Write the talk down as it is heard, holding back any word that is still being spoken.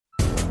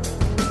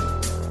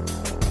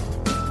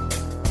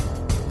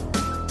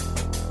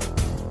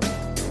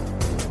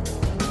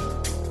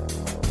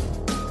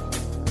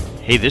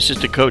Hey, this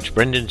is the coach,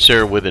 Brendan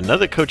Sir, with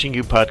another Coaching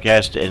You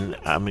podcast, and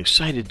I'm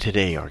excited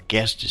today. Our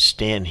guest is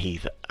Stan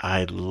Heath.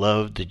 I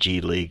love the G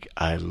League.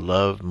 I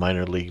love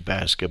minor league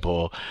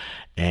basketball,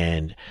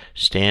 and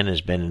Stan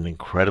has been an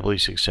incredibly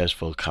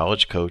successful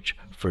college coach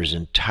for his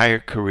entire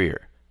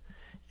career,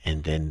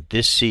 and then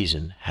this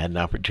season had an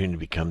opportunity to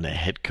become the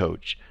head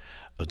coach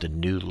of the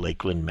new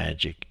Lakeland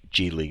Magic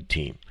G League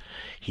team.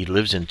 He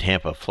lives in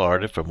Tampa,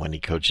 Florida, from when he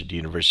coached at the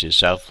University of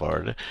South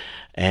Florida,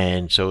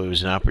 and so it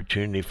was an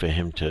opportunity for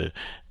him to,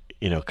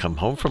 come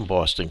home from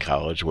Boston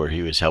College, where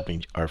he was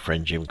helping our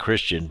friend Jim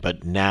Christian,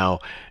 but now,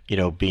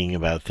 being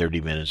about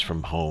 30 minutes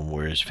from home,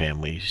 where his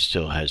family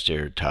still has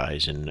their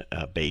ties and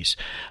base.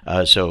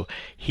 So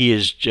he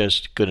is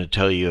just going to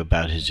tell you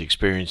about his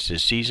experience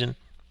this season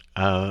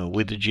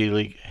with the G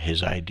League,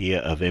 his idea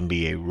of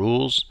NBA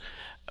rules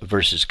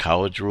versus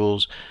college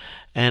rules.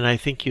 And I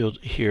think you'll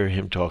hear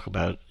him talk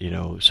about,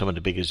 some of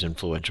the biggest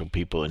influential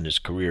people in his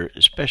career,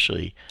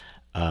 especially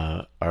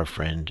our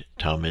friend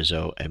Tom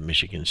Izzo at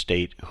Michigan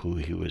State, who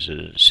he was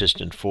an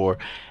assistant for,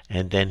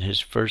 and then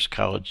his first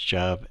college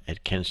job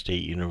at Kent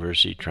State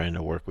University, trying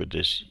to work with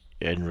this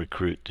and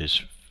recruit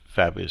this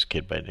fabulous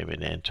kid by the name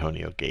of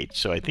Antonio Gates.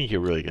 So I think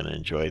you're really going to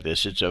enjoy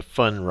this. It's a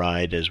fun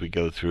ride as we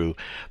go through,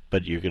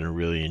 but you're going to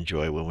really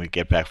enjoy when we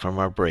get back from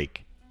our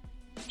break.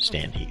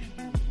 Stan Heath.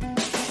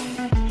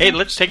 Hey,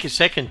 let's take a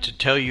second to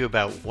tell you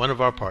about one of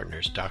our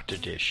partners, Dr.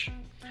 Dish.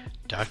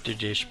 Dr.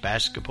 Dish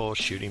basketball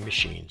shooting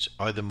machines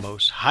are the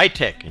most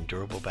high-tech and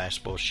durable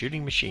basketball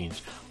shooting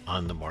machines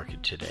on the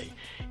market today.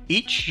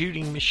 Each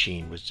shooting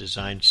machine was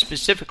designed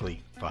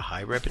specifically for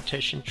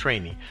high-repetition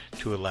training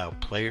to allow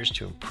players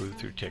to improve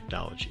through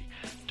technology.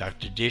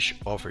 Dr. Dish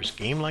offers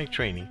game-like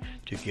training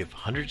to give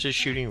hundreds of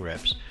shooting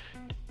reps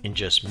in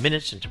just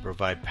minutes and to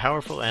provide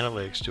powerful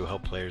analytics to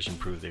help players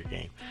improve their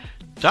game.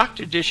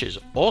 Dr. Dish has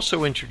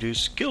also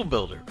introduced Skill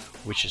Builder,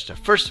 which is the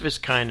first of its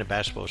kind in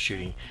basketball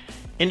shooting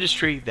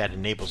industry that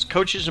enables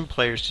coaches and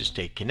players to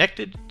stay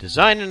connected,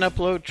 design and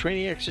upload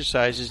training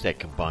exercises that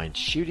combine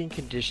shooting,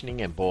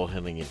 conditioning, and ball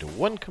handling into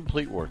one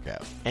complete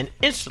workout, and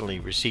instantly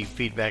receive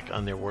feedback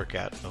on their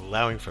workout,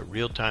 allowing for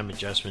real-time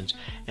adjustments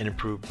and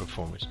improved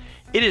performance.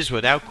 It is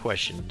without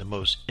question the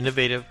most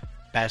innovative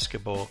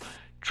basketball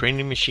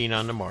training machine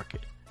on the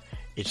market.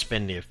 It's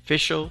been the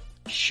official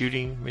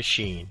shooting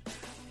machine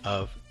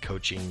of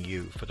Coaching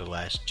You for the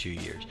last 2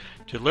 years.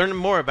 To learn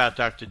more about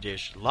Dr.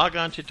 Dish, log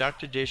on to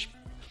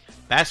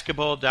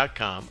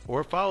drdishbasketball.com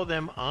or follow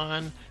them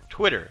on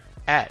Twitter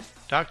at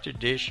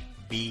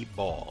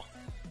drdishbball.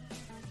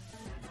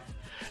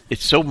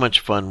 It's so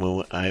much fun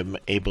when I'm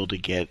able to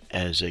get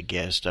as a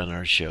guest on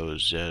our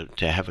shows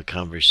to have a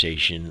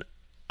conversation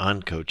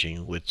on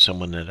coaching with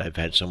someone that I've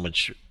had so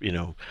much,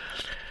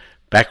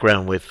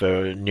 background with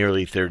for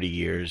nearly 30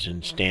 years,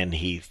 and Stan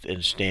Heath.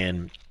 And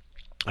Stan,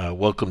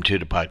 welcome to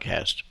the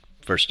podcast,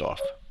 first off.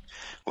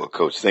 Well,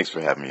 Coach, thanks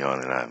for having me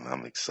on, and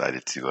I'm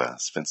excited to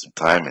spend some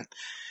time and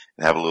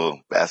have a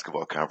little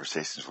basketball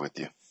conversations with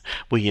you.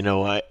 Well,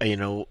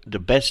 the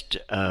best.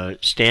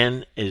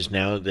 Stan is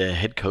now the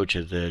head coach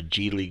of the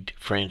G League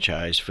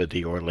franchise for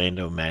the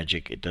Orlando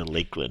Magic at the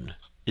Lakeland.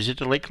 Is it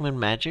the Lakeland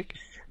Magic?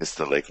 It's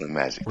the Lakeland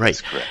Magic. Right.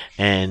 That's correct.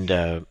 And,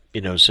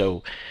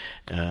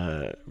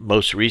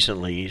 most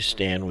recently,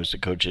 Stan was the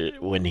coach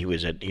when he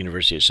was at the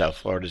University of South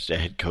Florida as the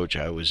head coach.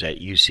 I was at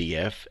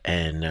UCF,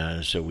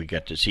 and so we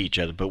got to see each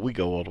other. But we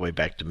go all the way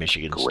back to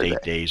Michigan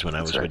State days when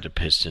I was with the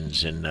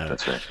Pistons. And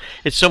That's right.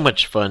 It's so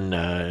much fun,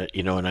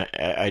 and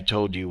I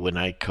told you when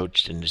I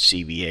coached in the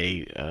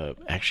CBA,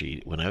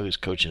 actually, when I was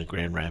coaching the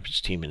Grand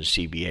Rapids team in the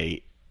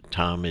CBA,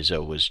 Tom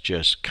Izzo was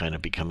just kind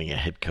of becoming a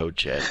head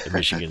coach at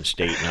Michigan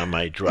State. And on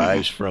my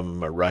drives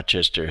from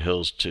Rochester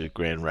Hills to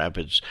Grand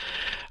Rapids,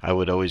 I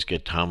would always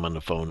get Tom on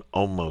the phone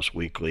almost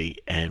weekly,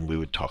 and we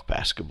would talk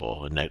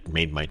basketball. And that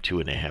made my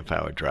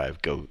 2.5-hour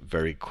drive go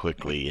very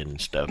quickly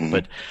and stuff. Mm-hmm.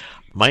 But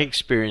my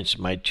experience,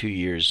 my 2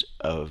 years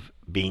of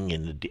being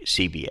in the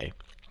CBA,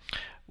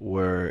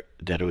 were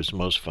that it was the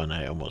most fun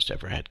I almost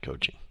ever had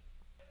coaching.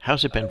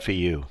 How's it been for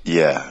you?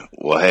 Yeah.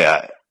 Well,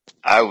 hey,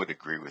 I would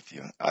agree with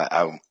you.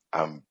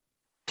 I'm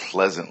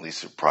pleasantly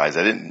surprised.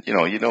 I didn't,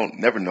 you don't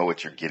never know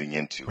what you're getting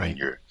into. Right. And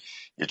you're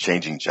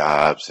changing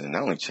jobs, and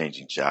not only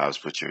changing jobs,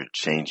 but you're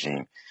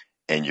changing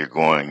and you're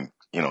going,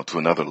 to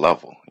another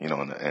level, in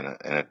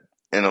a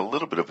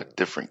little bit of a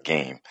different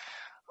game.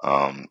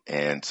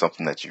 And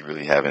something that you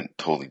really haven't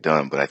totally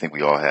done. But I think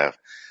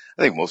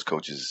most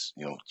coaches,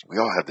 we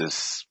all have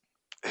this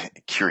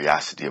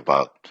curiosity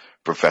about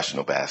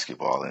professional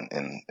basketball.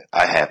 And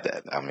I have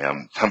that. I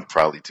mean, I'm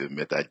proud to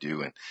admit I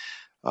do. And,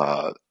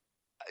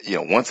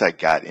 once I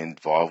got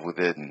involved with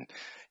it and,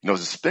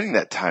 spending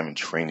that time in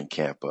training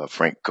camp,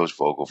 Frank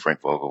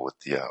Vogel with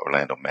the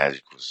Orlando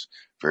Magic was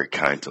very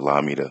kind to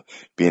allow me to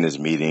be in his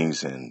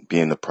meetings and be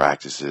in the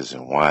practices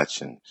and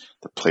watch, and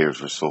the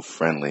players were so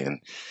friendly.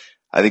 And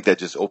I think that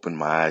just opened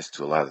my eyes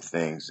to a lot of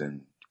things.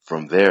 And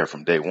from there,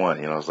 from day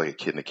one, I was like a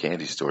kid in a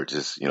candy store,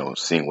 just,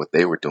 seeing what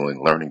they were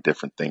doing, learning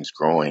different things,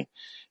 growing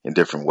in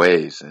different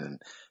ways.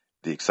 And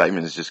the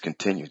excitement has just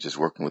continued, just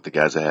working with the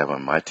guys I have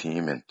on my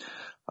team. And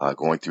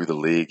going through the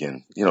league.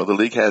 And, the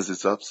league has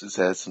its ups. It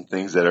has some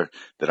things that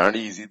aren't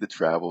easy to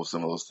travel,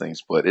 some of those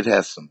things, but it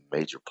has some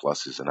major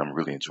pluses, and I'm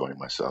really enjoying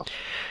myself.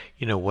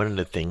 One of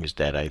the things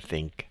that I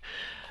think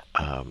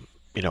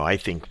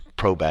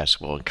pro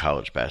basketball and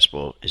college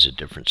basketball is a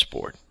different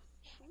sport.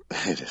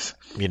 It is.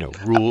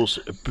 Rules,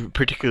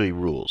 particularly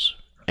rules,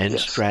 and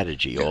Yes.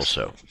 strategy Yes.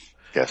 also.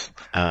 Yes.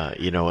 How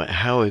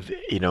have,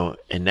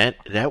 and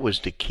that was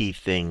the key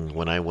thing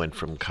when I went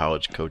from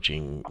college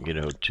coaching,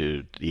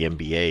 to the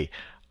NBA.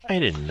 I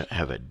didn't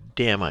have a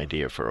damn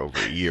idea for over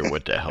a year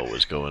what the hell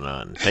was going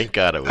on. Thank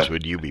God I was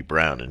with UB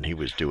Brown and he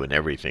was doing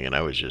everything, and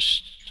I was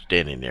just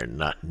standing there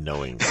not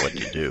knowing what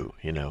to do.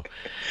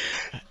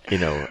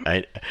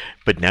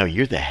 But now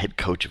you're the head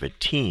coach of a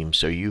team,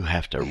 so you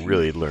have to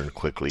really learn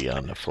quickly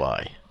on the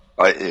fly.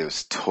 It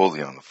was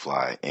totally on the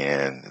fly,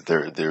 and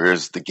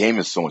the game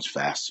is so much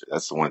faster.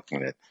 That's the one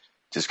thing that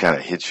just kind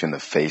of hits you in the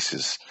face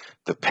is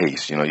the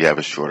pace. You have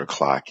a shorter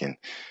clock, and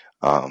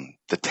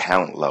the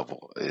talent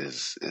level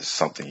is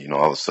something.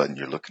 All of a sudden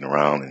you're looking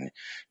around and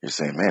you're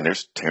saying, "Man,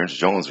 there's Terrence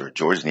Jones or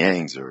George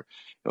Niangs or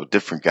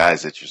different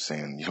guys that you're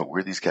saying,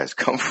 where these guys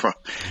come from,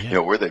 Yeah.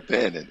 Where they've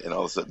been," and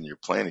all of a sudden you're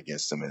playing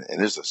against them, and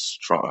there's a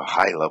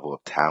high level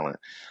of talent.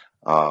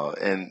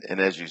 And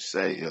as you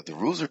say, the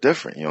rules are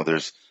different.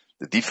 There's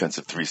the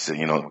defensive 3,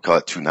 we call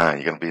it 2-9.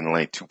 You're going to be in the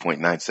lane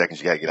 2.9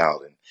 seconds. You got to get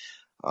out. And,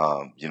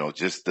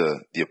 just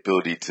the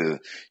ability to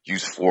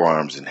use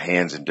forearms and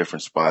hands in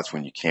different spots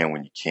when you can.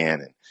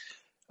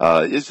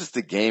 And, it's just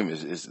the game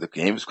the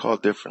game is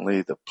called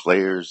differently. The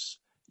players,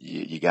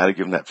 you got to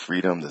give them that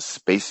freedom. The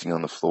spacing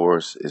on the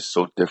floors is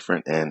so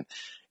different, and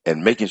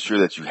making sure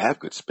that you have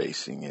good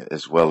spacing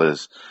as well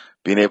as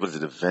being able to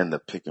defend the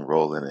pick and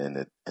roll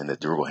and the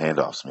durable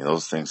handoffs. I mean,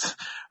 those things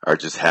are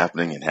just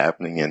happening.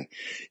 And,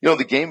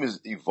 the game is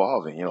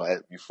evolving,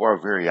 before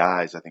our very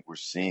eyes. I think we're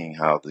seeing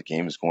how the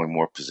game is going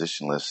more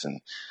positionless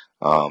and,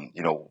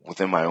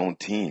 within my own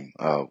team,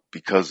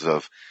 because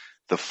of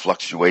the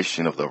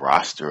fluctuation of the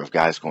roster of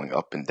guys going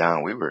up and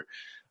down. We were,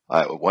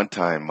 at one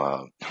time,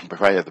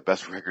 probably had the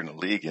best record in the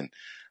league, and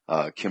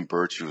Kim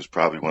Birch, who was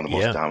probably one of the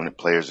most dominant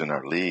players in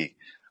our league,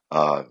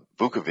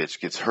 Vukovic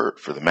gets hurt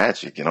for the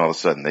Magic, and all of a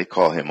sudden they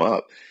call him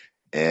up,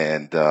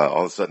 and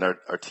all of a sudden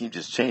our team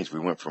just changed. We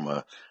went from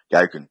a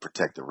guy who can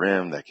protect the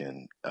rim, that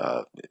can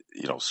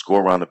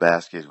score around the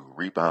basket, who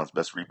rebounds,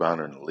 best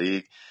rebounder in the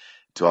league,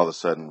 to all of a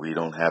sudden we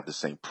don't have the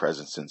same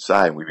presence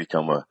inside, and we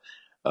become a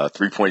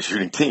 3-point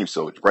shooting team.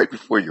 So it's right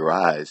before your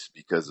eyes,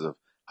 because of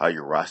how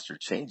your roster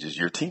changes,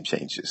 your team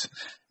changes.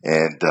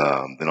 And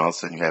then all of a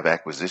sudden you have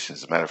acquisitions.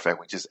 As a matter of fact,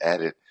 we just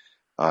added,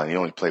 he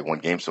only played one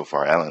game so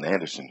far, Alan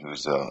Anderson,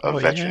 who's a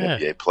veteran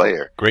NBA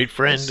player. Great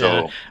friend,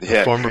 so,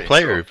 a former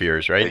player of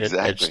yours, right?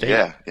 Exactly, at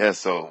State. Yeah.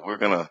 So we're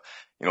going to,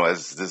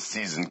 as this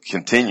season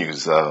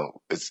continues,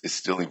 it's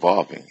still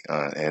evolving.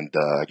 And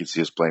I can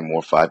see us playing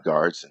more 5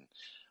 guards and,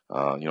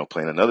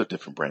 playing another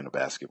different brand of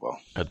basketball.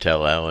 I'll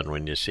tell Alan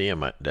when you see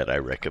him that I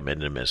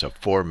recommend him as a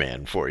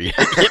 4-man for you.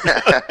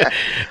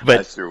 But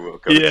I sure will,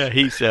 Coach. Yeah,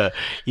 he's, I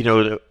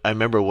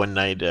remember one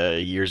night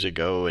years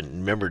ago, and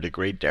remember the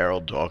great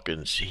Darryl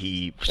Dawkins.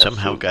 He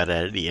somehow got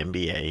out of the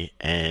NBA,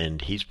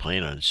 and he's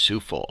playing on Sioux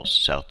Falls,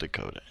 South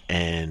Dakota.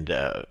 And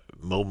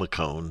Mo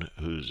McCone,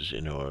 who's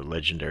a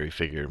legendary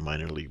figure in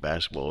minor league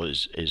basketball,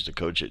 is the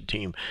coach of the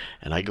team.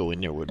 And I go in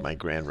there with my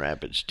Grand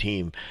Rapids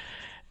team,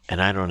 and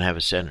I don't have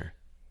a center.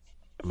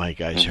 My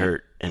guy's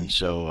hurt, and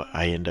so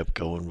I end up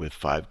going with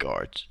 5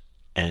 guards.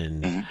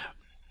 And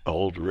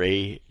old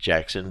Ray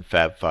Jackson,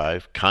 Fab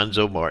Five,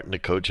 Conzo Martin, the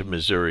coach of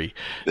Missouri.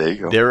 There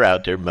you go. They're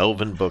out there.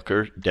 Melvin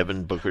Booker,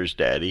 Devin Booker's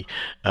daddy.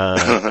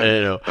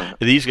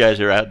 These guys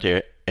are out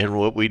there. And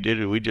what we did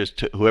is we just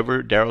took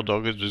whoever Darryl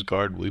Dawkins was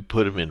guard, we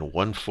put him in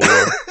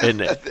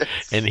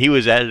 1-4, and he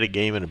was out of the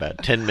game in about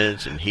 10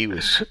 minutes, and he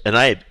was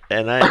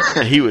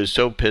he was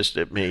so pissed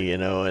at me,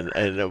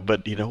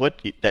 but you know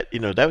what, that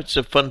was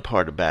the fun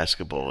part of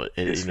basketball,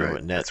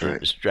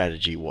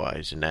 strategy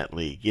wise in that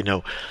league,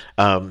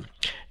 how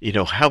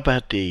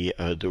about the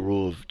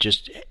rule of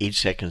just 8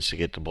 seconds to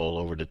get the ball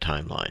over the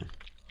timeline?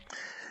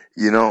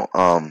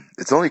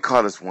 It's only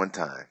caught us one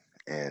time,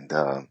 and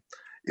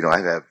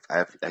I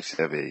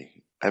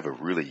have a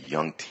really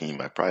young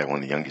team. I probably have one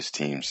of the youngest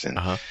teams, and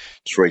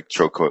Troy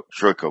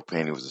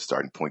Copain, who was the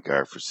starting point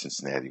guard for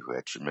Cincinnati, who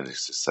had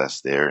tremendous success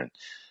there, and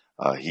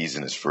he's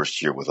in his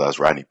first year with us.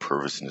 Rodney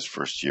Purvis in his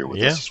first year with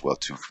us as well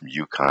too, from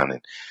UConn,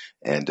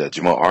 and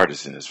Jamal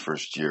Artis in his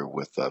first year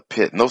with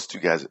Pitt. And those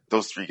 3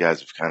 guys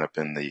have kind of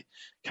been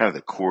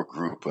the core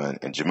group,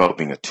 and Jamal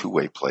being a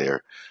 2-way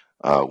player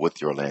with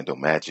the Orlando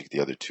Magic, the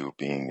other 2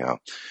 being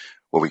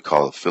what we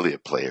call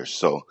affiliate players.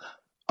 So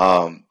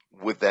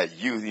with that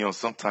youth,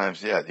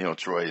 sometimes,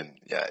 Troy and,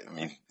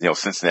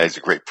 Cincinnati's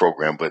a great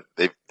program, but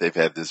they've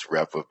had this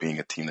rep of being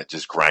a team that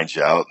just grinds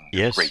you out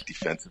and they're great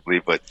defensively,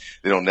 but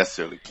they don't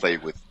necessarily play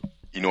with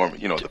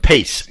the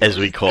Pace, pace, as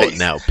we call it pace,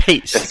 now.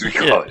 Pace. as we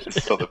call it.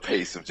 So the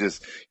pace of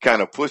just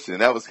kind of pushing,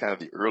 and that was kind of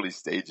the early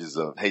stages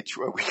of, hey,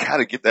 Troy, we got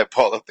to get that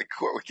ball up the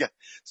court.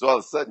 So all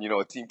of a sudden,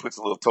 a team puts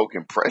a little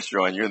token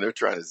pressure on you, and they're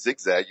trying to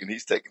zigzag you, and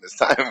he's taking his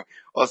time.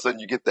 All of a sudden,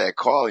 you get that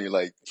call, and you're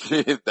like,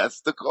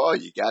 that's the call.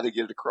 You got to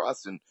get it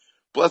across. And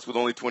plus, with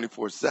only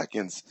 24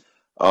 seconds,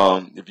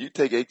 if you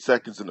take 8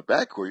 seconds in the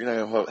backcourt, you're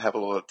not going to have a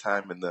lot of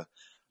time in the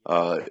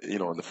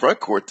in the front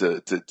court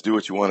to do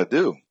what you want to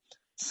do.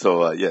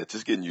 So,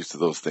 just getting used to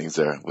those things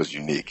there was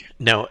unique.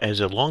 Now, as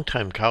a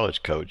longtime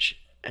college coach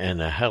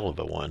and a hell of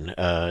a one,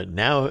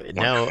 now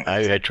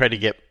I try to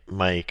get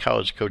my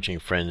college coaching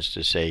friends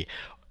to say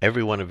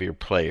every one of your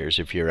players,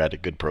 if you're at a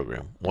good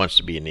program, wants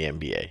to be in the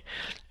NBA.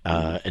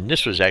 And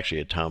this was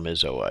actually a Tom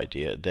Izzo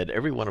idea, that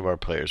every one of our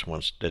players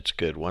wants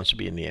to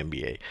be in the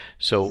NBA.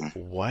 So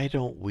why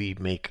don't we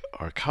make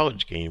our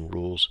college game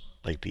rules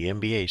like the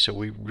NBA so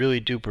we really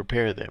do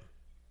prepare them?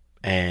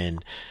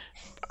 And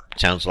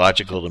sounds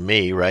logical to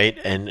me, right?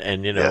 And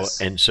Yes.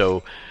 and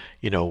so,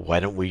 why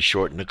don't we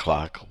shorten the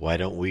clock? Why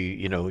don't we,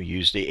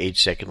 use the 8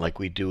 second like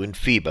we do in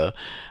FIBA?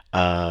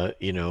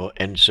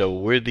 And so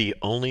we're the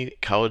only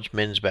college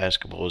men's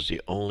basketball is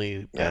the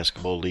only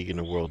basketball league in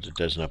the world that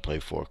does not play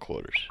 4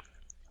 quarters.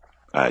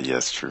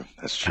 Yes, true.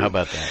 That's true. How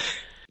about that?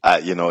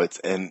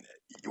 And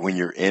when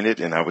you're in it,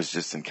 and I was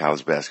just in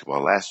college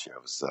basketball last year.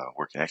 I was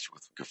working actually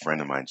with a good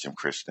friend of mine, Jim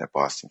Christian, at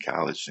Boston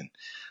College, and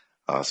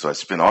so I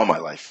spent all my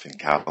life in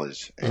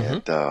college.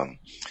 And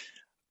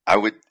I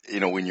would,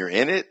 when you're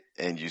in it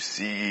and you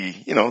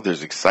see,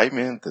 there's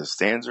excitement, the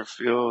stands are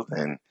filled,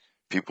 and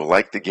people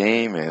like the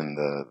game, and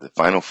the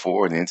Final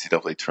Four and the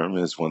NCAA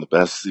tournament is one of the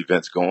best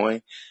events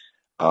going.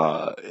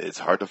 It's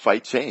hard to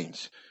fight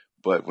change.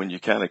 But when you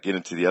kind of get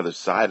into the other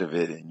side of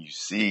it and you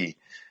see,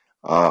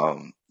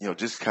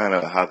 just kind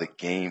of how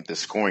the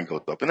scoring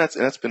goes up. And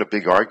that's been a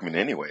big argument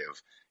anyway,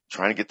 of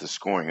trying to get the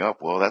scoring up.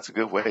 Well, that's a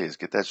good way, is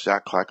get that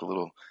shot clock a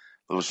little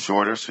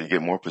shorter so you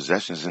get more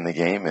possessions in the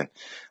game, and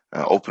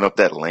open up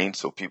that lane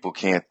so people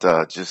can't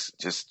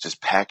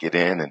just pack it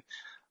in,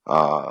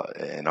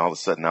 and all of a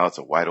sudden now it's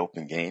a wide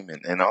open game,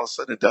 and all of a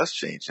sudden it does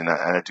change. And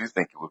I do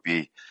think it would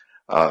be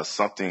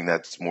something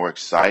that's more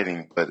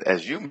exciting. But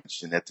as you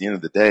mentioned, at the end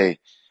of the day,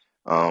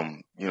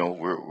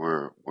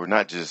 we're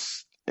not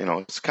just,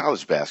 it's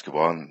college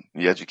basketball, and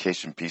the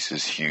education piece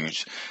is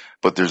huge,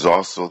 but there's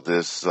also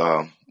this,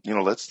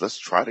 let's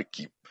try to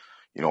keep,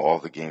 all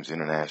the games,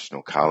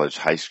 international, college,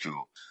 high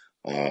school,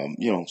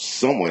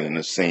 somewhat in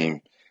the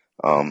same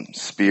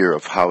sphere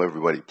of how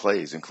everybody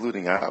plays,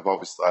 including I've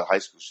always thought high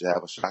school should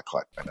have a shot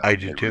clock by now. I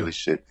do They too. really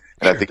should.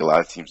 And I think a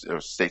lot of teams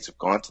or states have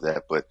gone to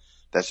that, but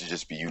that should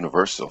just be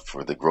universal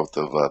for the growth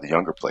of the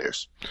younger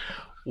players.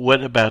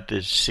 What about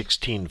this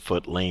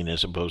 16-foot lane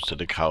as opposed to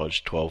the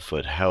college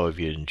 12-foot? How have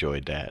you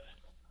enjoyed that?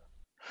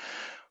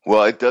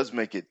 Well, it does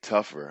make it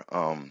tougher.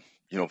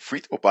 Free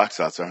throw box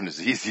outs aren't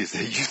as easy as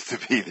they used to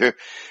be.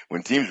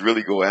 When teams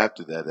really go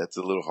after that, that's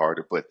a little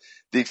harder. But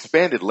the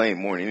expanded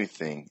lane, more than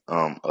anything,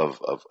 of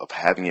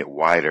having it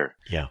wider,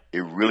 it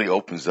really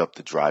opens up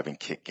the drive and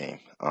kick game.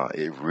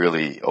 It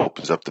really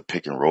opens up the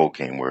pick and roll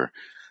game, where,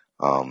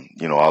 all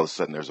of a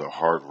sudden there's a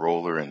hard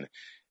roller, and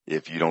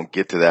if you don't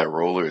get to that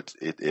roller,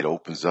 it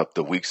opens up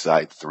the weak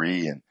side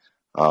three. And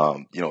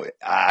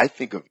I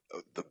think of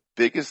the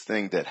biggest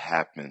thing that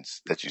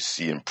happens that you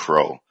see in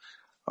pro,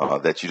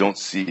 that you don't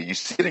see. You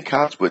see it in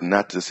college, but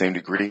not to the same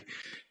degree,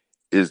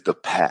 is the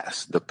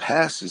pass. The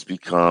pass has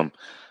become,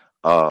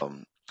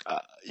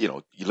 you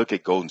look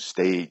at Golden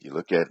State, you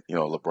look at,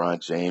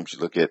 LeBron James, you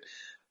look at,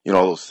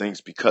 all those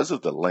things. Because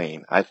of the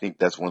lane, I think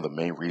that's one of the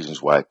main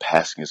reasons why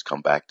passing has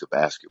come back to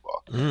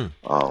basketball.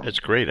 That's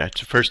great.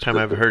 That's the first time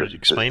I've heard it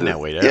explained that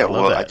way. Yeah, I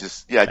love that. I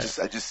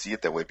just see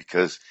it that way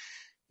because,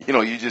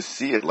 you just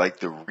see it like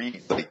the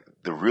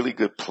really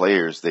good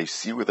players, they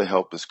see where the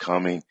help is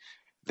coming.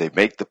 They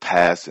make the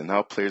pass, and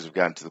now players have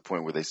gotten to the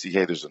point where they see,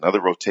 hey, there's another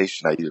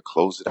rotation. I either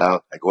close it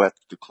out, I go after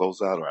the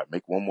closeout, or I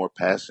make one more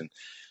pass, and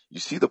you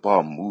see the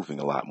ball moving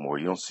a lot more.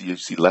 You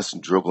see less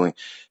in dribbling,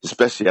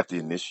 especially after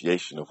the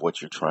initiation of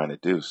what you're trying to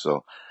do.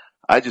 So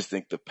I just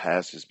think the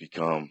pass has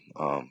become,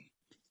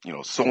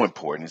 so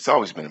important. It's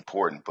always been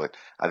important, but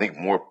I think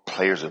more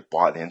players have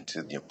bought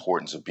into the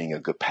importance of being a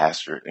good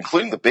passer,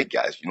 including the big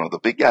guys. The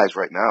big guys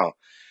right now,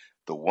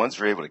 the ones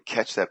who are able to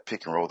catch that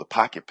pick and roll, the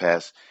pocket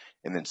pass,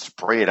 and then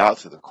spray it out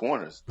to the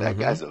corners. That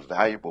guy's a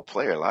valuable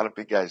player. A lot of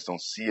big guys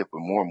don't see it, but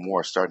more and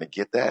more are starting to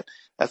get that.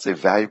 That's a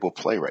valuable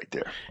play right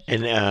there.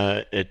 And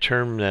a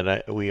term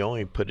that we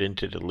only put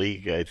into the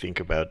league, I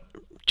think about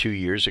 2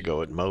 years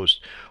ago at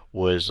most,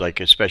 was like,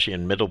 especially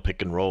in middle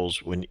pick and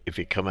rolls, if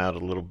you come out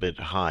a little bit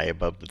high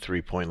above the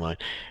 3-point line,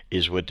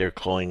 is what they're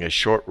calling a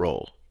short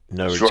roll. In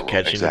other words,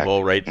 catching the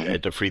ball right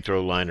at the free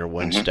throw line or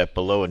one step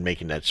below and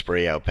making that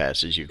spray out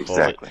pass, as you call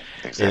it.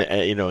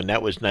 Exactly. And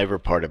that was never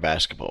part of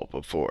basketball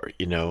before,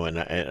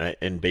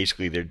 and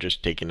basically they're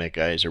just taking that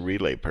guy as a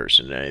relay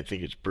person. And I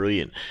think it's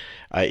brilliant.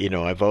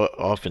 I've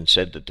often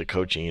said that the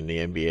coaching in the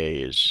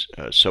NBA is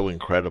so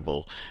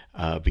incredible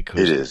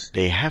because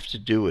they have to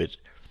do it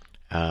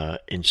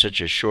in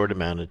such a short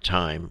amount of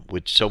time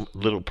with so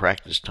little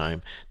practice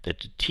time that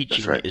the That's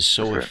teaching right. is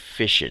so That's right.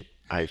 efficient,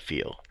 I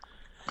feel.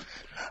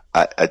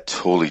 I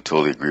totally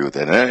agree with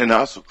that. And I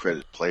also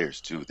credit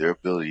players too, their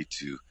ability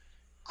to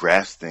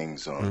grasp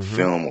things on Hmm.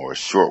 film or a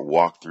short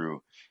walkthrough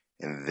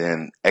and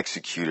then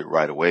execute it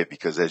right away.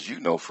 Because as you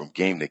know, from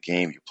game to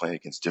game, you're playing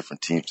against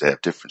different teams that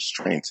have different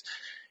strengths.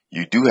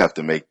 You do have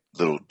to make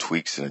little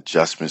tweaks and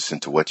adjustments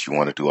into what you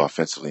want to do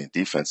offensively and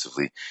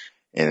defensively.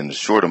 And in a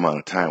short amount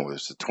of time, whether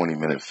it's a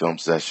 20-minute film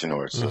session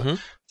or it's a Hmm.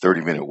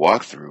 30-minute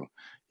walkthrough,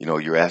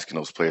 you're asking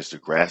those players to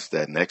grasp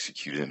that and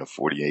execute it in a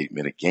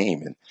 48-minute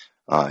game. And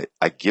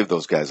I give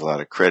those guys a lot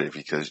of credit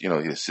because,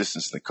 the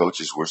assistants and the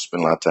coaches, we're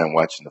spending a lot of time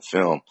watching the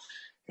film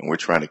and we're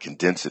trying to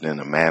condense it in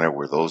a manner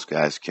where those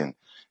guys can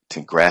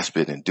grasp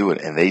it and do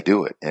it, and they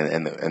do it.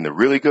 And the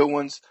really good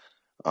ones,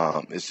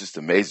 it's just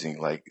amazing,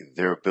 like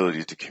their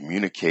ability to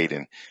communicate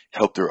and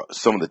help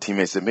some of the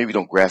teammates that maybe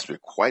don't grasp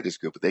it quite as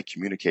good, but they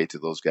communicate to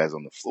those guys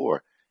on the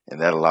floor, and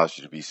that allows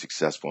you to be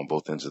successful on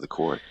both ends of the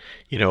court.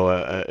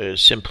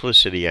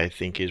 Simplicity, I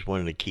think, is one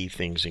of the key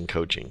things in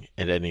coaching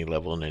at any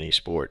level in any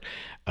sport.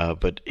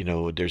 But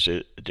there's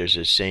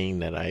a saying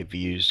that I've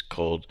used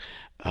called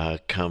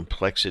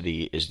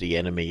complexity is the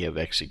enemy of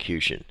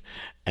execution.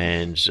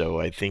 And so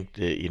I think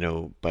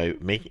that by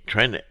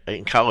trying to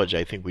in college,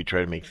 I think we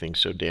try to make things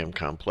so damn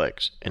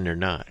complex, and they're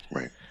not.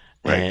 Right.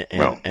 Right. And and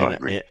Well, no, I and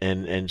agree.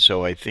 and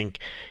so I think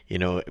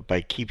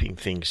by keeping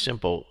things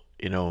simple,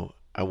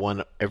 I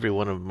want every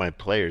one of my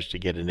players to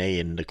get an A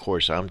in the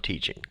course I'm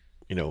teaching.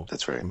 You know,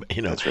 That's right.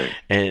 you know, That's right.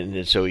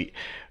 and so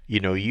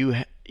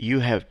you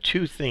have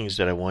two things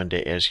that I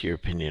wanted to ask your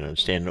opinion on,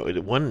 Stan.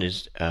 One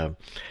is,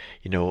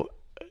 you know,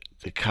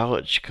 the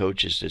college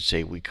coaches that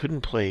say we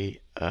couldn't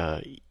play.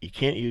 You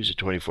can't use a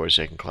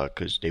 24-second clock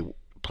because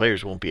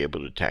players won't be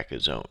able to attack a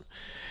zone.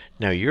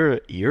 Now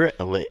you're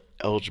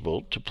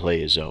eligible to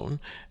play a zone.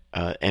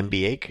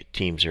 NBA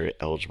teams are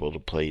eligible to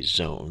play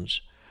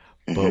zones,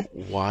 Hmm. but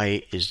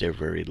why is there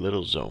very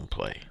little zone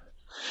play?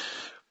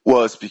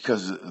 Well, it's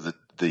because of the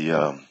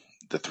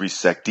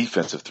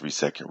defensive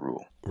 3-second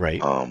rule.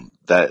 Right?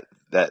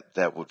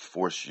 That would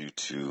force you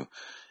to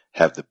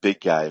have the big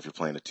guy. If you're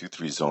playing a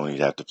 2-3 zone, you'd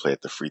have to play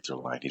at the free throw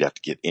line. He'd have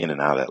to get in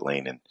and out of that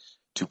lane in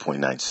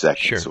 2.9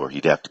 seconds, Sure. or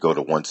he'd have to go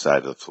to one side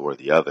of the floor or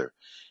the other.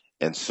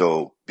 And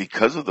so,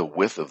 because of the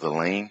width of the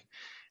lane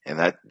and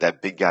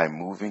that big guy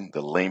moving,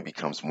 the lane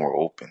becomes more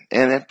open.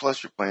 And then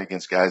plus, you're playing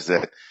against guys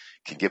that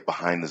can get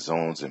behind the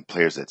zones and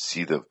players that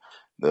see the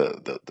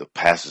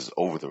passes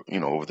over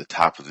the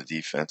top of the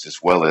defense, as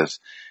well as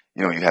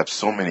you have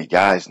so many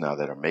guys now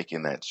that are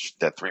making that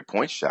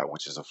 3-point shot,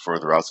 which is a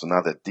further out. So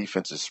now that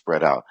defense is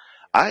spread out.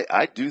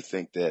 I do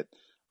think that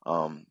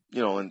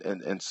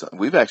and so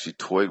we've actually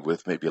toyed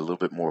with maybe a little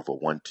bit more of a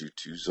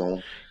 1-2-2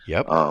 zone,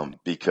 Yep.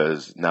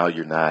 because now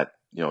you're not,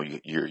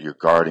 you're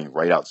guarding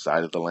right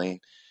outside of the lane,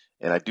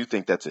 and I do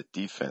think that's a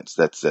defense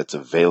that's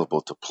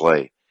available to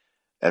play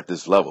at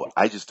this level.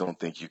 I just don't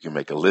think you can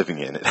make a living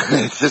in it.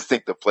 I just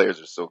think the players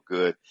are so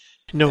good,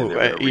 and No, they're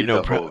going to read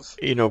the holes.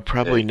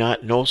 probably And,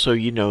 not. And also,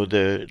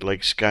 the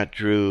like Scott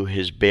Drew,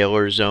 his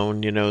Baylor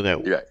zone,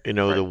 that yeah, the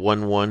right.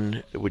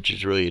 1-1, which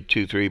is really a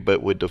 2-3,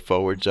 but with the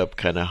forwards up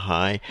kind of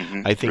high.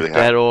 I think Really high.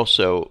 that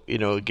also,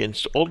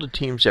 against all the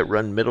teams that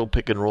run middle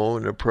pick and roll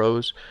in the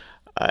pros,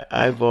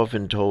 I've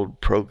often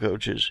told pro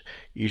coaches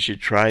you should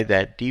try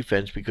that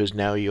defense because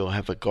now you'll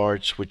have a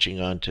guard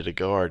switching on to the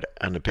guard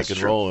on the pick That's and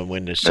true. roll, and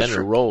when the That's center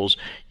true. rolls,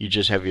 you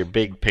just have your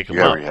big pick You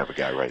 'em up already have a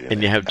guy right in and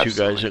you there. have two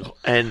guys, Absolutely.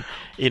 and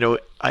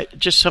I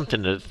just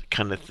something to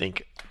kind of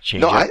think No,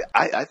 change up.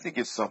 I think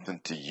it's something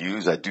to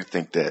use. I do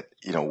think that,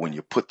 when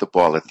you put the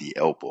ball at the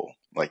elbow,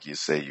 like you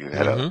say, you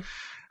had Hmm.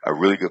 a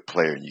really good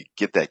player and you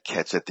get that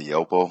catch at the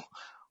elbow,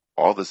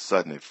 all of a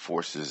sudden it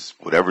forces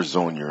whatever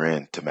zone you're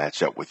in to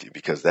match up with you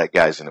because that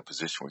guy's in a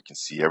position where he can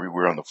see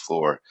everywhere on the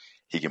floor.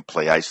 He can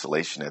play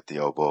isolation at the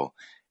elbow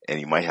and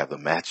he might have the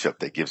matchup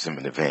that gives him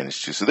an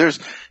advantage too. So there's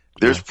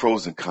Yeah.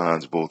 pros and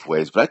cons both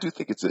ways, but I do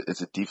think it's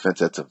a defense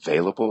that's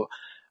available.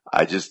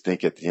 I just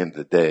think at the end of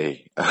the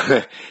day,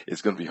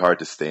 it's going to be hard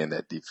to stay in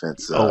that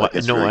defense Oh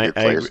against no, very I good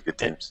agree. players, good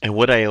teams. And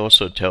what I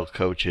also tell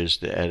coaches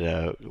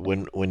that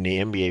when the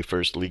NBA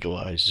first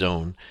legalized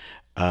zone,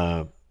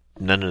 uh,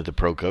 none of the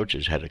pro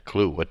coaches had a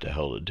clue what the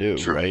hell to do,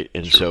 True, right?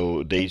 And true.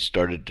 so they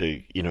started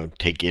to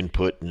take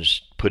input and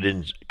put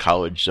in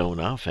college zone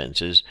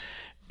offenses,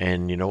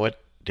 and you know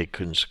what? They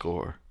couldn't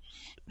score.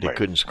 They Right,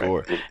 couldn't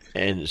right. score,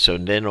 and so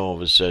then all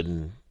of a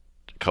sudden,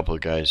 a couple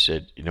of guys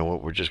said, "You know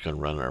what? We're just going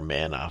to run our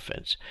man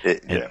offense,"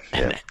 and Yeah,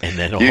 yeah. and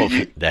then You, all of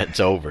you, that's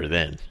over.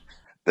 Then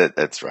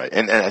that's right.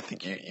 And I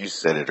think you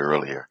said it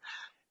earlier.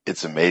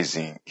 It's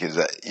amazing because,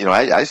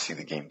 I see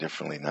the game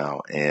differently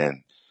now.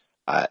 And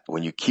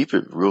when you keep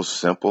it real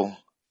simple,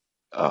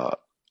 uh,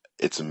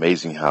 it's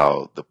amazing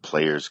how the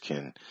players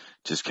can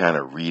just kind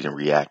of read and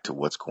react to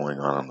what's going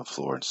on the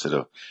floor instead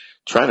of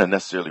trying to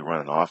necessarily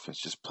run an offense.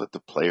 Just put the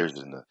players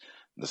in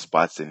the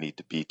spots they need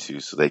to be to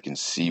so they can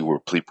see where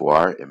people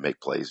are and make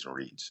plays and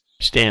reads.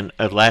 Stan,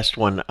 a last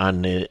one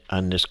on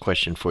this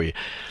question for you.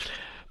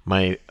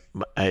 My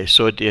I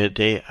saw it the other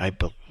day. I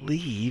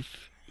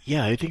believe,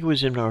 yeah, I think it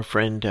was in our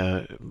friend,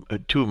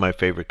 two of my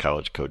favorite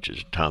college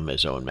coaches, Tom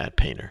Izzo and Matt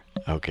Painter.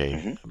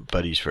 Okay,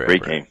 buddies forever.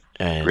 Great game.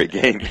 And, Great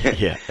game.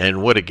 Yeah,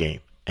 and what a game.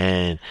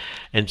 And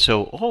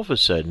so all of a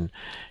sudden,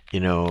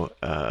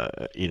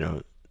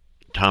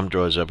 Tom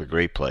draws up a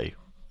great play.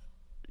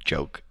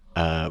 Joke.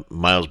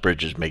 Miles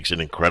Bridges makes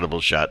an incredible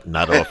shot,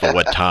 not off of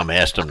what Tom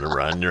asked him to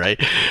run, right?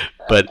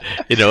 But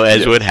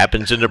as what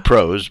happens in the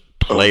pros,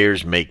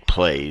 players make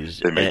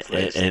plays,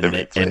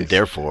 and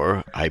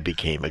therefore I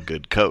became a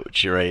good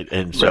coach, right?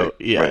 And so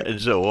and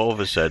so all of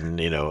a sudden,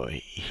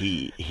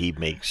 he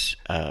makes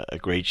a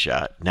great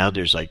shot. Now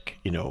there's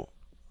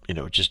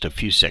just a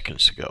few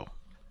seconds to go.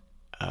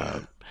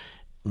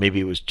 Maybe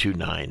it was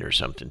 2-9 or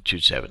something,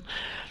 2-7.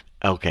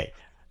 Okay.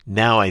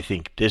 Now I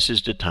think this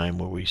is the time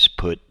where we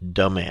put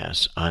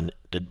dumbass on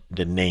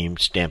the name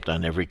stamped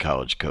on every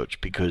college coach,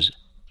 because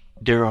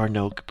there are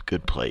no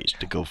good plays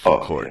to go full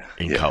court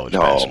in college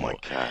basketball. Oh my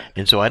God.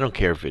 And so I don't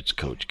care if it's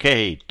Coach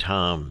K,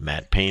 Tom,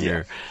 Matt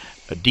Painter,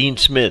 Dean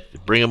Smith,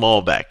 bring them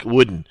all back.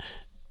 Wooden,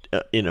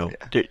 but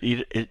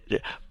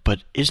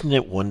isn't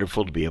it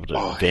wonderful to be able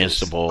to advance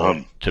the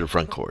ball to the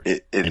front court?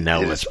 And now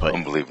let's play.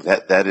 Unbelievable.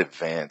 That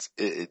advance,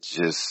 it's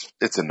a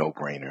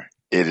no-brainer.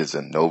 It is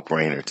a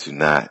no-brainer to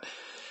not.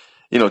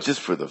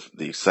 Just for the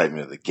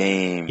excitement of the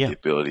game, the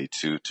ability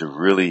to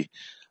really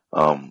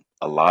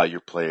allow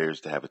your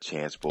players to have a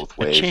chance both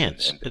ways. A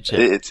chance.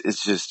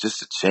 It's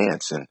just a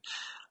chance. And,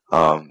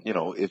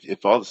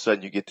 if all of a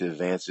sudden you get to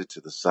advance it to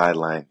the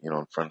sideline,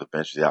 in front of the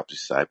bench, the opposite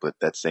side, but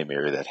that same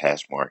area, that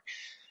hash mark,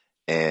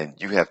 and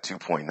you have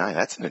 2.9,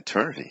 that's an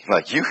eternity.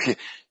 Like you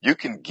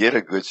can get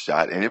a good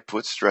shot, and it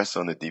puts stress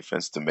on the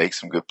defense to make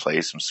some good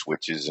plays, some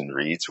switches and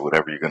reads or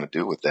whatever you're going to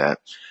do with that.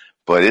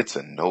 But it's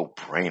a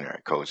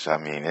no-brainer, Coach. I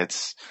mean,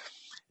 it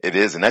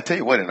is. And I tell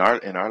you what, in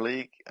our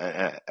league,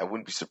 I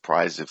wouldn't be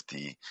surprised if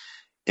the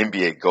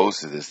NBA goes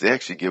to this. They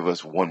actually give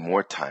us one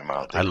more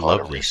timeout. I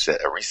love a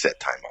reset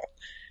timeout.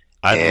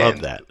 I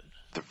love that.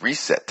 The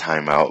reset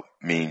timeout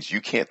means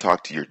you can't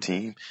talk to your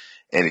team,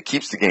 and it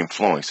keeps the game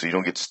flowing, so you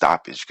don't get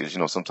stoppage. Because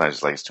sometimes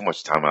it's like it's too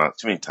much timeout,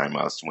 too many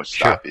timeouts, too much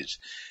stoppage.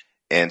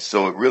 And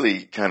so it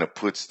really kind of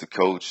puts the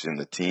coach and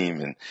the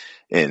team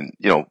and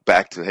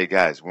back to, hey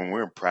guys, when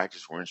we're in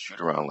practice, we're in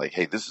shoot around, like,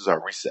 hey, this is our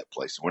reset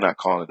play. So we're not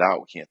calling it out.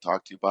 We can't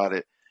talk to you about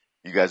it.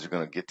 You guys are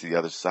going to get to the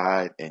other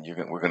side, and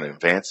we're going to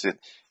advance it.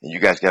 And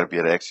you guys got to be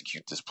able to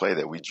execute this play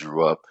that we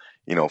drew up,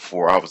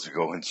 4 hours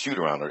ago in shoot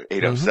around, or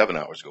 7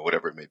 hours ago,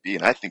 whatever it may be.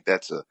 And I think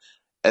that's a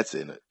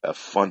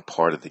fun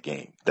part of the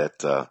game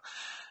that,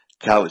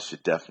 college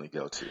should definitely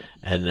go to.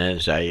 And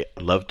as I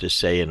love to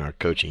say in our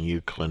Coaching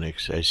U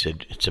clinics, I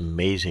said it's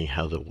amazing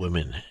how the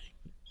women's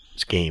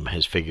game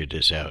has figured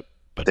this out,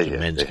 but the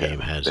men's game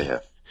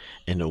hasn't.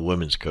 And the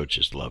women's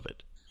coaches love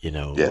it.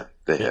 Yeah,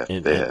 they have.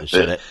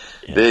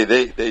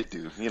 They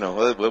do. We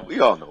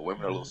all know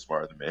women are a little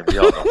smarter than men. We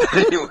all know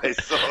that anyway.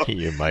 So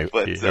your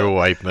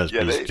wife must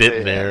be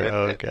sitting there.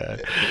 Oh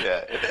God.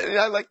 Yeah, and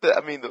I like the.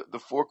 I mean, the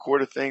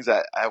 4-quarter things.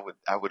 I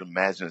would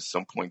imagine at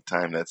some point in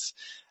time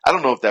I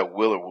don't know if that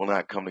will or will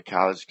not come to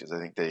college, because I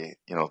think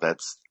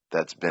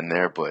that's been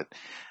there, but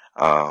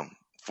 4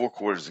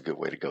 quarters is a good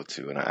way to go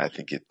too, and I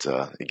think it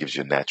gives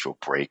you a natural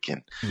break.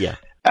 And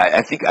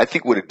I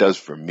think what it does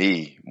for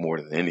me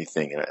more than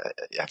anything, and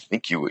I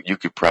think you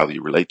could probably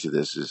relate to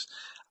this, is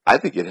I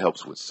think it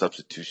helps with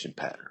substitution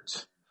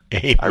patterns.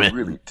 Amen. I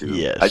really do.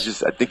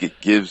 Yes. I think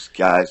it gives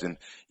guys, and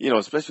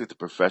especially at the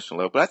professional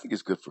level, but I think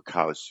it's good for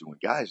college too. When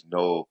guys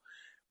know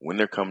when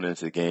they're coming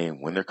into the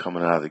game, when they're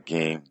coming out of the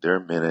game, their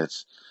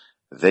minutes,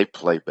 they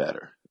play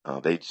better.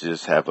 They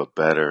just have a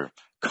better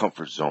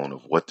comfort zone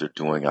of what they're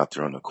doing out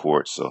there on the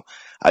court. So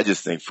I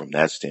just think from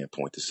that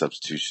standpoint, the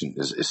substitution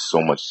is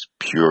so much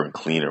pure and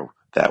cleaner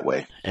that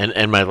way.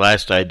 And my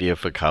last idea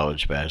for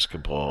college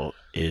basketball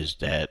is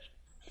that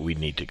we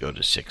need to go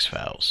to 6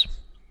 fouls.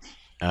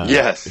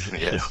 Yes.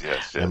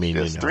 I mean,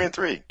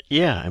 3-and-3.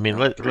 Yeah, I mean,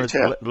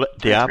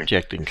 the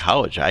object in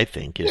college, I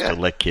think, is to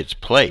let kids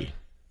play,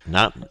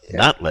 not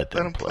let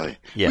them play.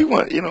 Yeah. We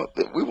want,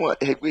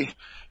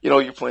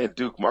 you're playing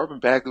Duke, Marvin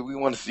Bagley. We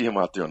want to see him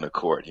out there on the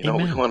court. We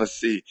want to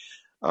see,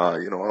 all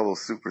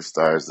those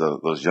superstars,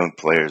 those young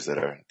players that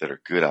are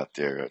good out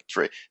there.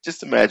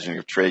 Just imagine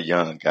if Trae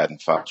Young got in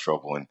foul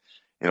trouble and,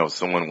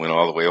 someone went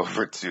all the way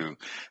over to,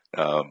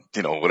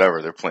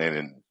 whatever they're playing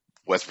in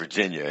West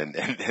Virginia,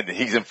 and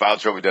he's in foul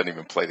trouble. He doesn't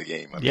even play the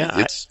game. I mean,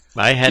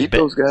 I had keep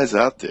those guys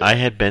out there. I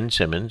had Ben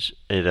Simmons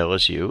at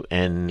LSU,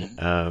 and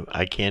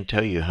I can't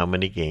tell you how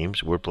many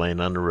games we're playing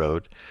on the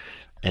road,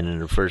 and in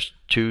the first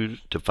 2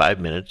 to 5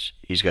 minutes,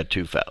 he's got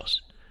 2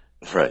 fouls.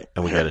 Right.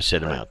 And we got to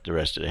sit him out the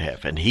rest of the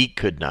half. And he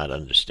could not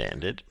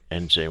understand it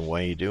and saying,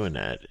 why are you doing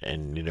that?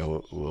 And,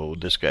 well,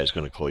 this guy's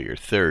going to call your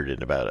third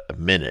in about a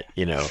minute,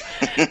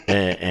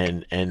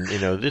 and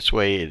this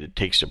way it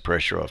takes the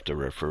pressure off the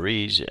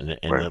referees and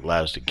it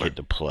allows the kid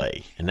to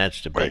play. And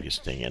that's the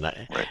biggest thing. And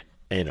that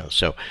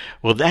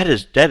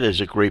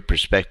is a great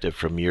perspective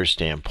from your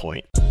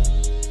standpoint.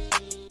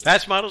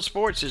 Fast Model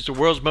Sports is the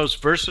world's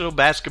most versatile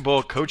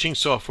basketball coaching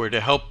software to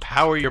help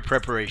power your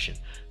preparation.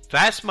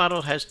 Fast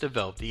Model has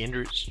developed the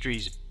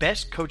industry's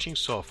best coaching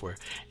software,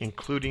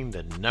 including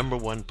the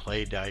 #1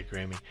 play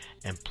diagramming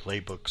and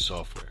playbook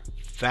software,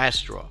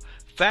 FastDraw.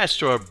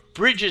 FastDraw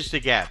bridges the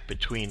gap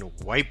between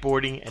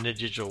whiteboarding and the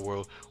digital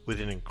world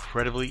with an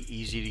incredibly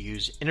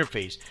easy-to-use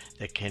interface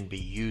that can be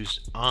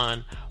used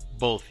on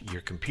both your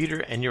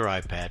computer and your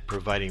iPad,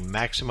 providing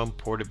maximum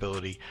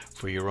portability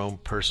for your own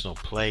personal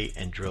play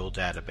and drill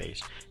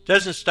database.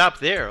 Doesn't stop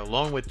there.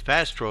 Along with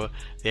FastDraw,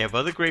 they have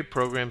other great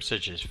programs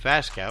such as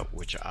FastScout,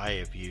 which I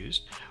have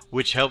used,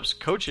 which helps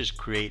coaches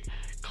create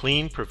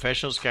clean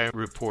professional scouting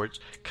reports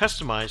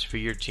customized for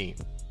your team.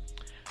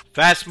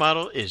 Fast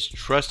Model is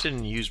trusted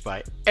and used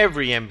by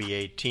every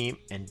NBA team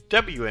and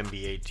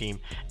WNBA team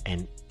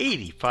and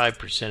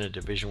 85% of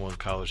Division I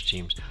college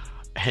teams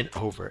and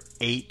over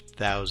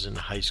 8,000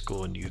 high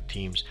school and youth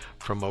teams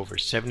from over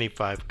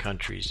 75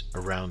 countries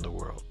around the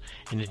world.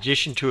 In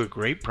addition to a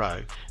great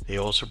product, they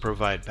also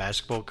provide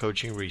basketball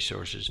coaching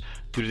resources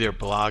through their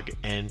blog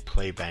and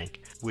Playbank,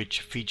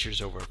 which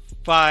features over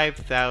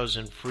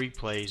 5,000 free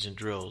plays and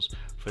drills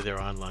for their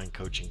online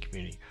coaching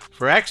community.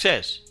 For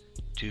access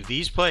to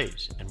these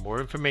plays and more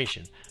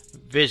information,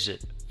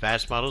 visit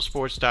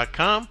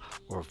fastmodelsports.com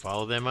or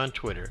follow them on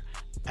Twitter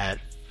at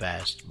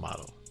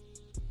FastModel.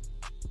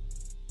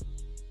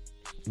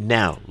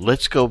 Now,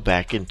 let's go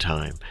back in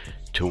time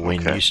to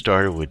when you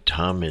started with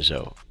Tom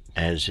Izzo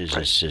as his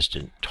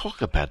assistant.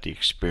 Talk about the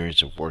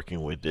experience of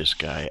working with this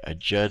guy, a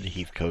Judd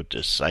Heathcote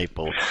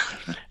disciple,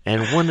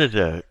 and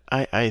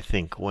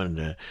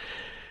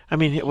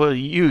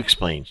you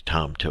explained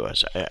Tom to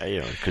us,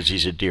 because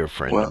he's a dear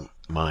friend of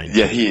mine.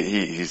 Yeah,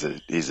 he's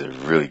a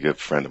really good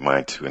friend of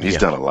mine too, and he's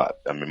done a lot.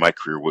 I mean, my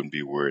career wouldn't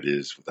be where it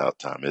is without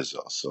Tom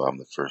Izzo, so I'm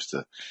the first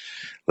to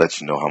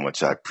let you know how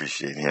much I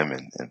appreciate him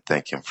and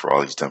thank him for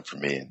all he's done for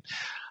me. And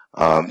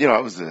I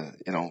was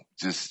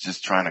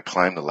just trying to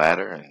climb the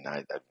ladder, and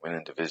I went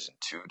in Division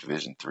II,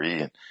 Division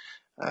III,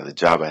 and the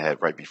job I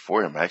had right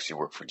before him, I actually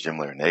worked for Jim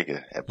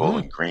Larrañaga at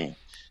Bowling Green.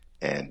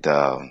 And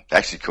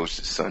actually coached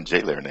his son,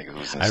 Jay Larrañaga,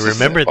 who's an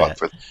assistant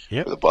for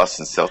the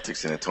Boston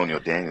Celtics, and Antonio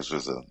Daniels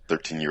was a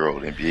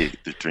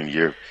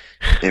 13-year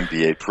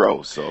NBA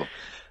pro. So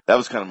that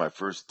was kind of my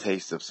first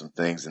taste of some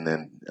things. And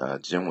then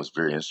Jim was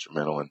very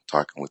instrumental in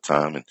talking with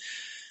Tom. And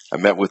I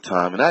met with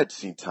Tom, and I had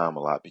seen Tom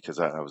a lot because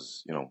I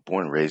was,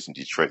 born and raised in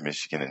Detroit,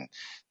 Michigan, and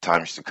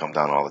Tom used to come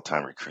down all the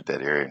time, recruit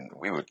that area, and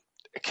we would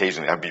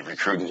occasionally I'd be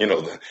recruiting,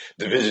 the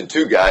Division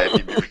II guy, and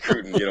he'd be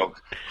recruiting,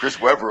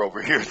 Chris Webber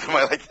over here,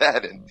 somebody like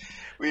that. And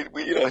we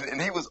and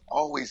he was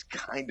always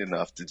kind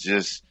enough to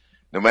just,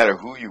 no matter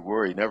who you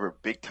were, he never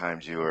big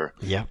timed you or,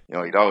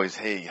 he'd always,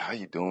 hey, how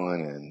you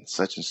doing? And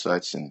such and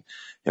such. And,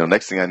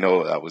 next thing I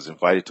know, I was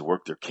invited to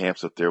work their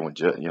camps up there when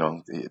Judd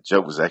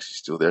was actually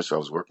still there. So I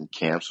was working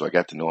camps. So I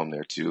got to know him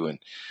there too. And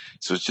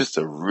so it's just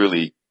a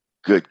really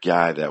good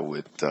guy that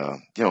would,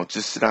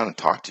 just sit down and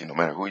talk to you no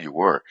matter who you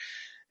were.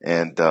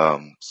 And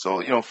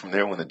so, from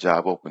there, when the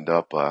job opened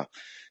up,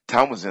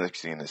 Tom was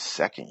actually in his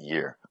second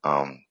year.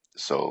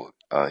 So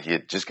he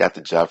had just got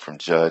the job from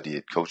Judd. He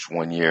had coached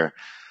 1 year.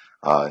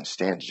 And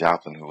Stan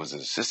Joplin, who was an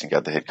assistant,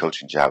 got the head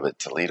coaching job at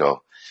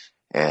Toledo.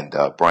 And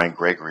Brian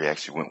Gregory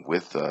actually went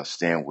with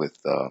Stan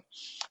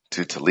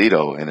to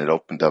Toledo, and it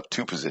opened up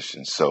 2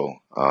 positions. So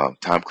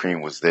Tom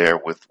Crean was there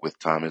with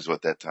Tom Izzo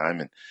at that time,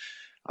 and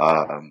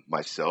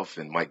myself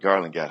and Mike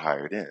Garland got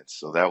hired in.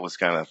 So that was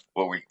kind of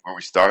where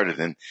we started.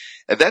 And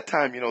at that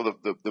time,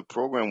 the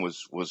program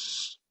was,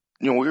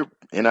 we were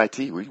NIT.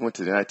 We went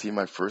to the NIT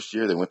my first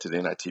year. They went to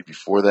the NIT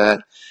before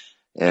that.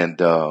 And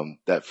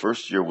that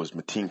first year was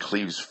Mateen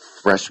Cleave's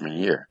freshman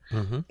year.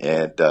 Mm-hmm.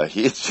 And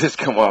he had just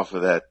come off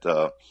of that,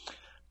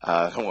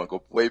 I don't want to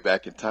go way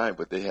back in time,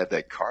 but they had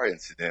that car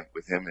incident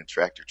with him and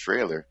Tractor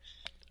Trailer.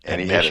 And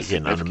he had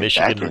on a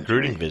Michigan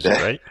recruiting visit,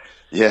 right?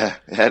 Yeah,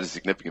 he had a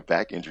significant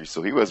back injury,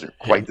 so he wasn't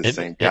quite the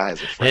same guy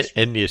as a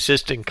freshman. And the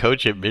assistant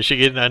coach at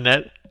Michigan on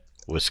that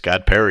was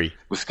Scott Perry.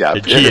 Was Scott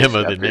the Perry. GM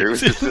of the Knicks. Was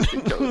the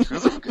assistant coach.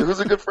 Who's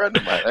a good friend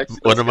of mine. Actually,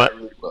 one of my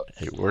really well.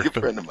 Good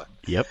friend of mine.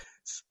 Yep.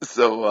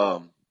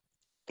 So,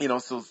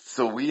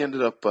 so we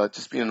ended up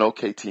just being an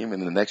okay team.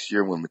 And the next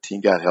year when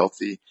Mateen got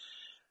healthy,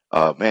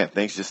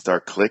 things just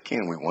started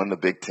clicking. We won the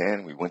Big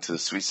Ten. We went to the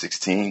Sweet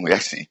 16. We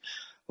actually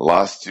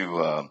lost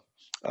to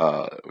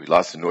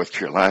North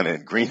Carolina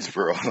and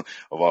Greensboro,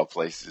 of all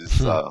places,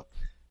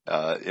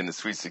 in the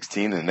Sweet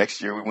 16. And the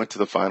next year we went to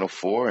the Final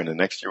Four. And the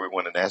next year we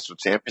won the national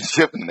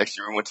championship. And the next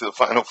year we went to the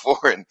Final Four.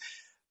 And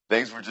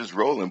things were just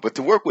rolling. But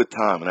to work with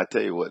Tom, and I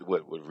tell you what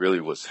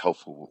really was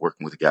helpful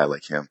working with a guy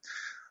like him,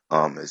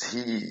 is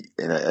he,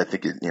 and I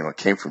think it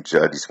came from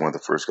Judd. He's one of the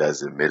first guys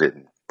to admit it,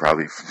 and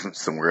probably from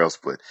somewhere else,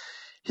 but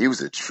he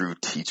was a true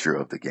teacher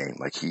of the game.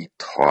 Like, he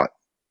taught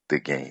the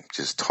game,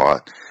 just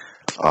taught,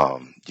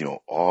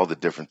 all the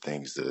different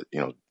things that,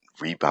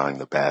 rebounding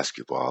the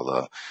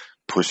basketball,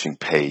 pushing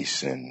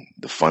pace, and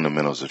the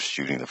fundamentals of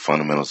shooting, the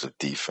fundamentals of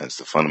defense,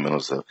 the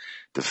fundamentals of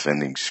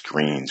defending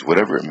screens,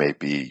 whatever it may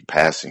be,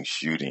 passing,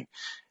 shooting.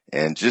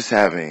 And just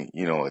having,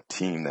 a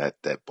team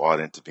that bought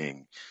into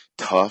being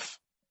tough,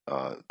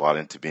 bought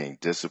into being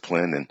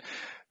disciplined, and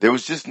there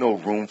was just no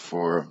room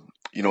for,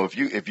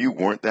 if you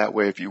weren't that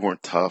way, if you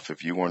weren't tough,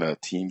 if you weren't a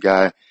team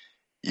guy,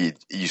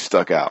 you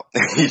stuck out.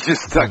 You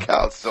just stuck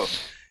out. So,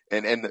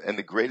 and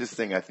the greatest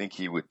thing I think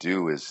he would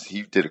do is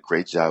he did a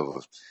great job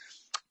of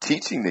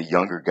teaching the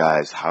younger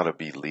guys how to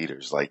be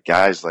leaders. Like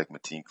guys like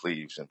Mateen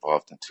Cleaves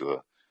evolved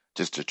into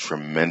just a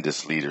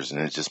tremendous leaders,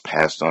 and it just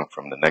passed on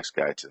from the next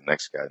guy to the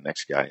next guy,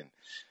 next guy, and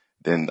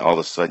then all of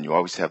a sudden you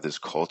always have this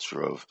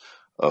culture of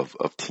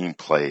team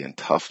play and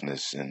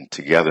toughness and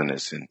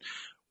togetherness, and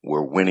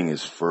where winning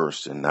is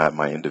first and not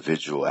my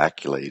individual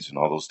accolades and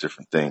all those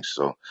different things.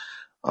 So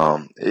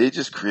it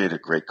just created a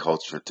great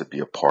culture to be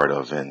a part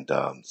of, and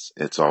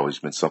it's always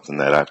been something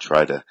that I've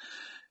tried to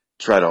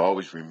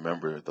always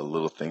remember the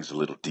little things, the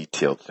little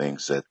detailed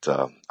things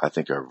that I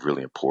think are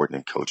really important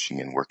in coaching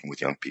and working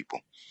with young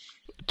people.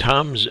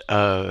 Tom's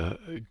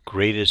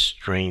greatest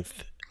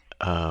strength.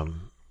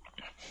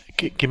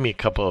 Give me a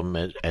couple of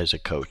them as a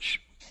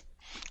coach.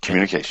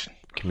 Communication.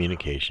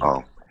 Communication.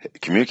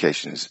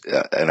 Communication is,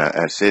 and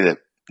I say that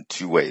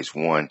two ways.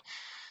 One,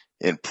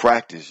 in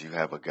practice, you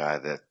have a guy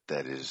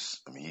that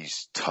is, I mean,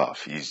 he's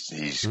tough.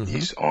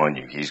 He's on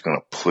you. He's going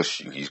to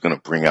push you. He's going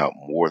to bring out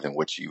more than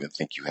what you even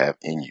think you have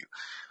in you.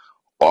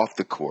 Off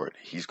the court,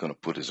 he's going to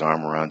put his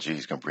arm around you.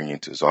 He's going to bring you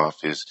into his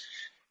office.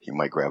 He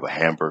might grab a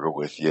hamburger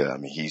with you. I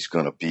mean, he's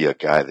going to be a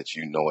guy that at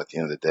the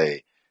end of the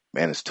day,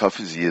 man, as tough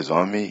as he is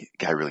on me,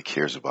 the guy really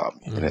cares about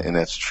me. And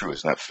that's true.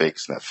 It's not fake.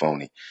 It's not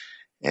phony.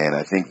 And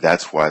I think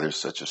that's why there's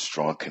such a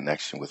strong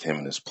connection with him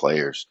and his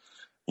players,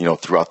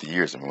 throughout the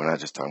years. I mean, we're not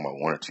just talking about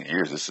 1 or 2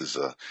 years. This is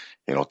a,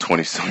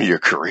 20-some year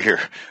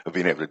career of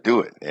being able to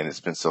do it. And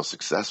it's been so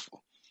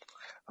successful.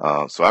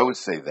 So I would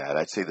say that.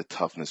 I'd say the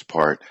toughness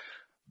part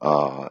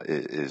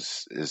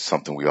is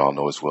something we all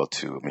know as well,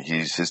 too. I mean,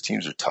 his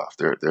teams are tough.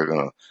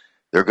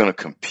 They're gonna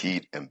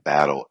compete and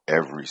battle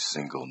every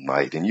single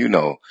night.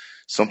 And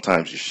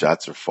sometimes your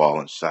shots are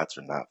falling, shots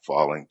are not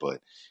falling, but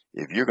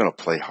if you're going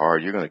to play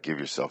hard, you're going to give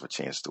yourself a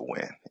chance to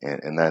win.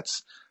 And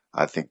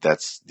I think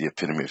that's the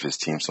epitome of his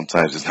team.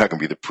 Sometimes it's not going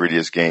to be the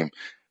prettiest game,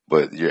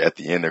 but at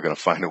the end, they're going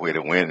to find a way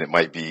to win. It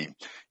might be,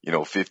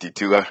 52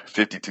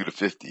 to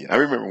 50. And I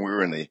remember we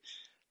were in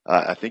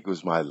I think it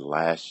was my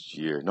last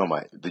year. No,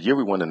 the year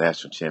we won the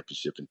national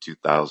championship in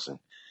 2000.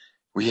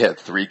 We had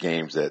 3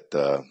 games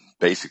that,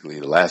 basically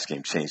the last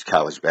game changed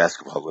college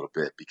basketball a little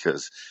bit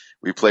because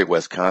we played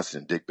Wisconsin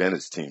and Dick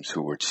Bennett's teams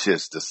who were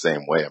just the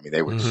same way. I mean,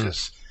 they were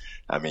just,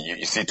 I mean,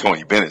 you see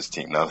Tony Bennett's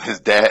team now. His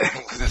dad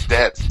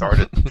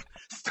started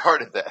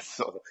that.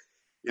 So,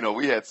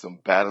 we had some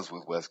battles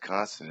with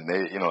Wisconsin, and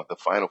they, the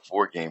Final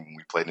Four game when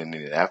we played in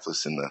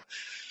Indianapolis in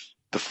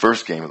the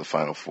first game of the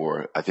Final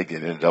Four, I think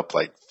it ended up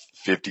like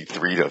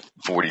 53 to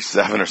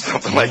 47 or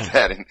something like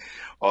that. And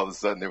all of a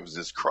sudden there was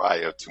this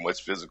cry of too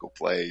much physical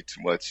play,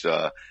 too much,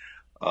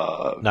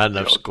 not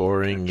enough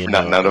scoring,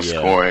 not enough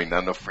scoring,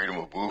 not enough freedom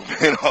of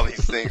movement, all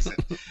these things.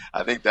 And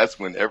I think that's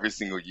when every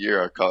single year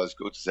our college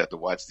coaches had to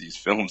watch these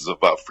films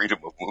about freedom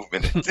of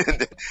movement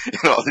and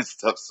all this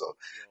stuff. So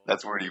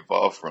that's where it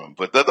evolved from.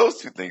 But those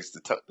two things,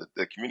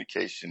 the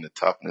communication, the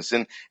toughness,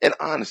 and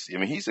honesty. I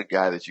mean, he's a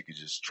guy that you could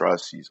just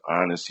trust. He's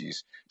honest.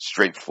 He's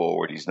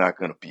straightforward. He's not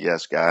going to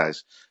BS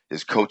guys.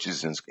 His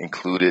coaches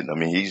included. I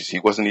mean, he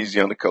wasn't easy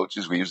on the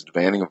coaches. We was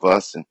demanding of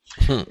us, and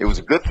it was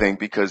a good thing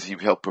because he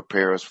helped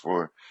prepare us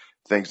for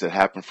things that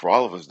happen for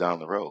all of us down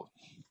the road.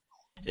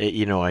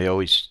 I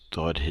always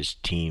thought his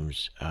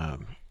teams,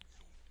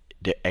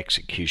 the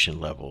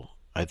execution level.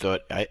 I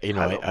thought,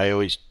 I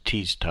always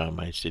teased Tom.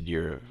 I said,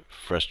 "You're a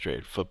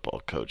frustrated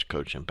football coach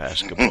coaching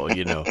basketball."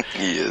 He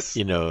is.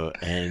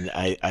 And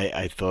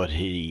I thought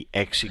he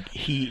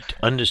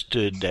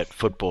understood that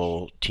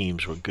football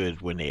teams were good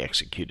when they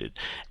executed,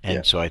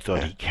 and so I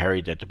thought he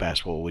carried that to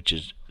basketball, which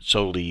is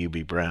solely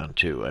UB Brown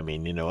too. I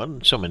mean,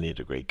 and so many of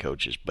the great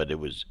coaches, but it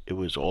was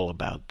all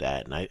about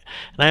that. And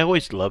I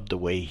always loved the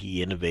way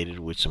he innovated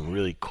with some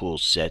really cool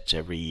sets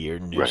every year,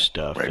 new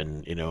stuff,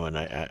 and and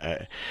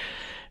I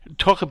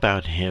talk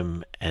about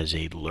him as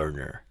a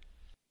learner.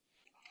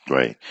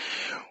 Right.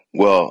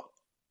 Well,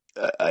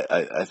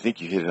 I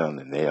think you hit it on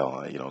the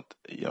nail.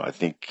 I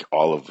think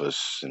all of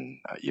us, and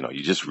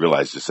you just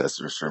realize this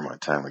after a certain amount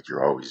of time, like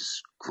you're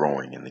always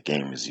growing and the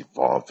game is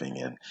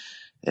evolving,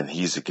 and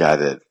he's a guy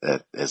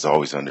that has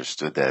always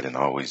understood that and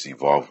always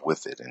evolved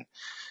with it. And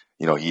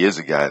he is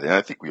a guy that, and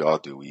I think we all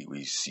do.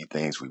 We see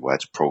things. We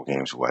watch pro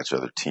games. We watch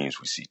other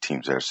teams. We see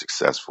teams that are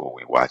successful.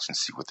 We watch and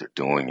see what they're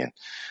doing, and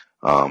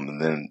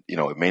then,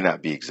 it may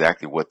not be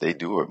exactly what they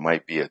do, or it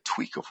might be a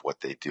tweak of what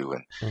they do.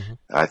 And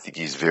I think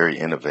he's very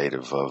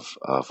innovative of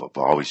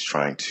always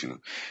trying to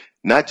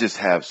not just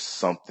have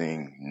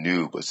something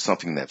new, but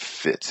something that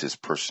fits his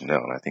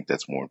personnel. And I think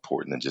that's more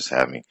important than just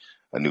having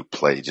a new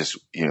play. Just,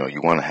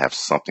 you want to have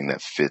something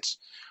that fits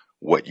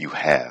what you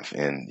have.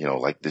 And,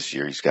 like this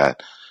year, he's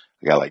got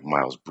a guy like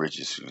Miles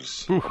Bridges,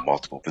 who's a Oof.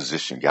 multiple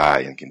position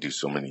guy and can do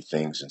so many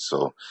things. And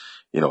so,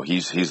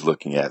 he's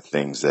looking at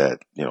things that,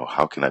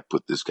 how can I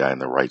put this guy in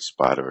the right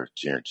spot, or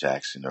Jaren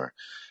Jackson, or,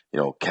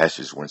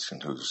 Cassius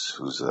Winston,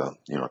 who's a,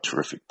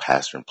 terrific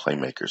passer and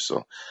playmaker.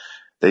 So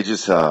they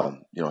just,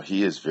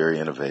 he is very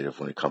innovative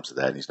when it comes to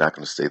that. And he's not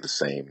going to stay the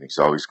same. He's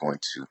always going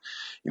to,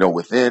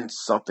 within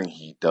something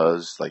he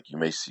does, like you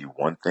may see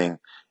one thing,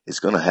 it's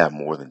going to have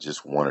more than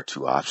just one or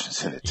two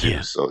options in it too.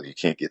 Yeah. So you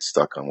can't get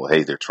stuck on, well,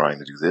 hey, they're trying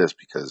to do this,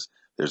 because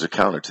there's a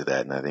counter to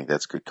that. And I think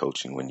that's good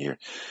coaching when you're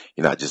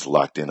not just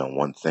locked in on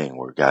one thing,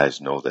 where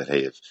guys know that,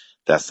 hey, if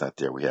that's not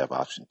there, we have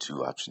option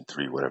 2, option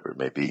 3, whatever it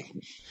may be.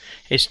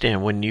 Hey,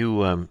 Stan, when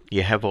you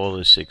have all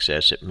this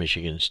success at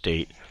Michigan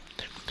State,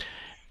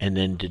 and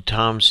then did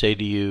Tom say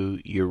to you,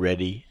 you're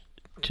ready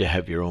to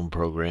have your own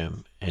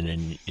program, and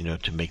then,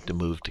 to make the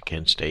move to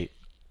Kent State?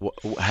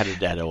 How did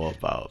that all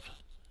evolve?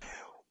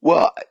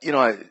 Well,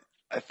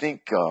 I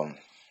think,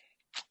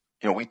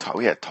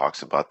 we had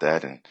talks about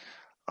that, and,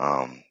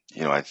 I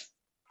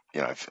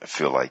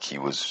feel like he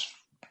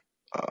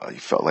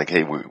felt like,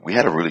 hey, we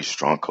had a really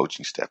strong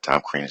coaching staff.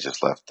 Tom Crean had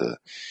just left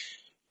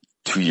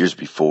 2 years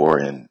before,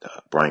 and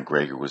Brian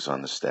Greger was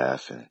on the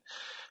staff,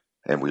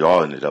 and we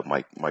all ended up,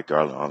 Mike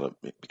Garland, all ended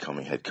up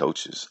becoming head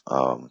coaches.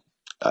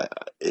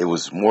 It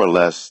was more or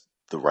less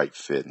the right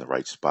fit and the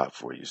right spot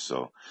for you.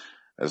 So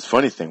the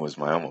funny thing was,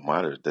 my alma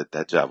mater,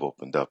 that job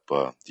opened up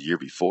the year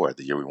before,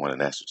 the year we won a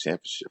national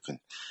championship,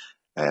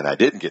 and I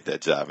didn't get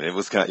that job. And it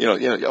was kind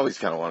of, you always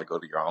kind of want to go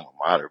to your alma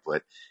mater,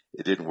 but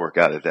it didn't work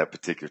out at that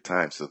particular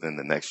time. So then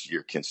the next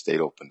year, Kent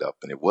State opened up,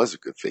 and it was a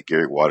good fit.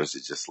 Gary Waters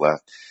had just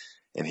left,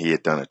 and he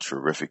had done a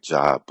terrific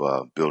job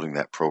building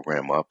that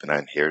program up, and I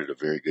inherited a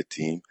very good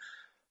team.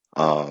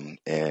 And,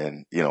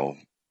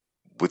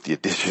 with the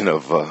addition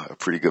of a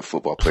pretty good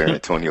football player,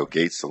 Antonio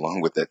Gates,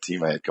 along with that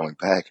team I had coming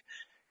back,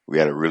 we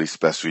had a really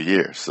special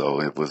year.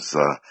 So it was,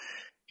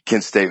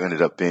 Kent State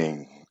ended up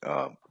being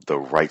the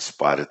right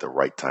spot at the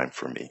right time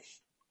for me.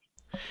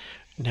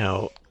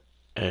 Now,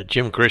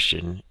 Jim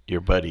Christian,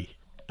 your buddy,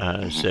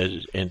 Mm-hmm.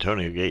 says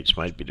Antonio Gates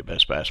might be the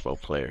best basketball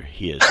player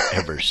he has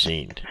ever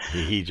seen.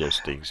 He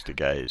just thinks the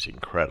guy is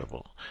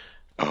incredible.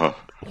 Uh-huh.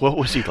 What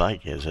was he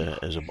like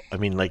I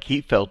mean, like,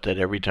 he felt that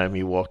every time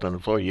you walked on the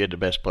floor, you had the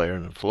best player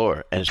on the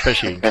floor, and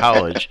especially in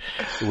college,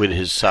 with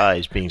his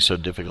size being so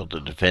difficult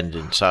to defend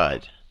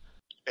inside.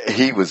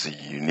 He was a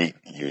unique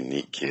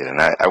kid,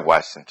 and I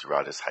watched him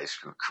throughout his high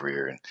school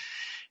career, and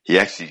he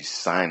actually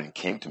signed and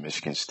came to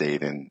Michigan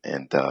State and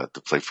to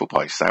play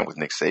football. He signed with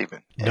Nick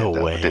Saban. No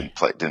and, way.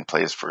 Didn't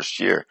play his first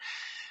year.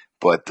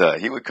 But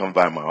he would come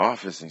by my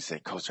office and he'd say,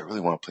 Coach, I really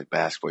want to play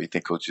basketball. You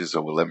think Coach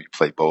Izzo will let me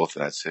play both?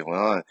 And I'd say,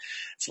 well,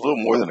 it's a little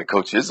more than a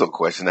Coach Izzo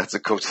question. That's a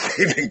Coach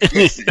Saban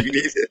question. You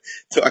need to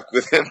talk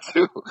with him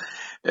too.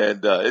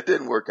 And it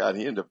didn't work out.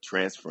 He ended up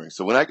transferring.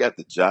 So when I got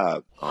the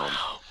job,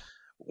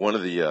 one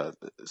of the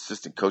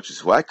assistant coaches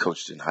who I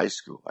coached in high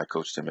school, I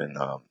coached him in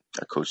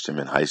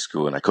high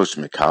school, and I coached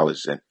him in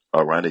college, and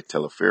Rande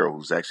Telefero,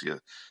 who's actually a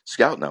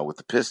scout now with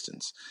the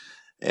Pistons.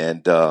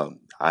 And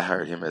I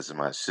hired him as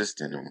my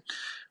assistant, and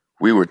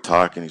we were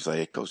talking. He's like,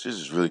 hey, Coach, this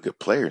is a really good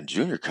player in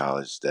junior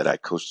college that I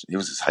coached. He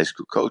was his high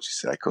school coach. He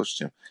said, I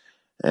coached him.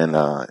 And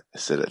I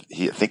said,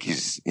 I think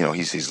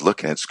he's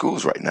looking at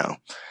schools right now.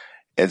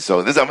 And so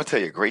I'm going to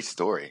tell you a great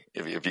story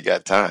if you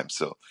got time.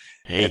 So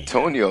Hey.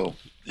 Antonio,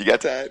 you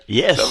got time?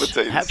 Yes, So I'm going to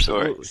tell you the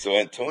absolutely.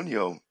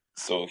 story.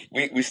 So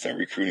we start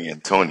recruiting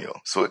Antonio.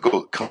 So it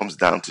comes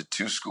down to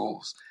 2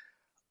 schools,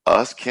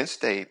 us, Kent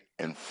State,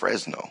 and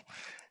Fresno.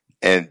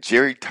 And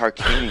Jerry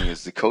Tarkanian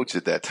is the coach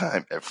at that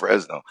time at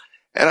Fresno.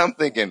 And I'm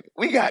thinking,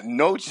 we got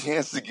no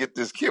chance to get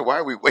this kid. Why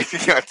are we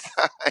wasting our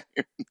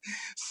time?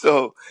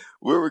 So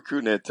we're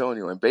recruiting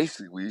Antonio, and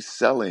basically we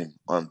sell him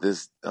on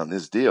this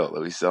deal.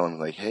 We sell him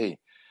like, hey,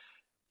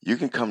 you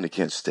can come to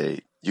Kent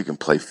State. You can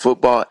play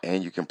football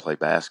and you can play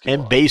basketball.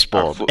 And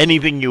baseball.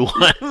 Anything you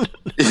want.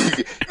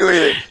 You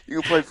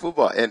can play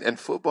football. And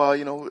football,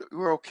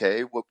 we're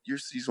okay. Well, your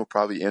season will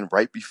probably end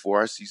right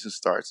before our season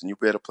starts, and you'll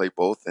be able to play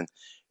both, and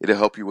it'll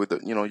help you with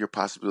your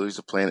possibilities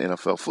of playing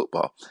NFL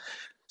football.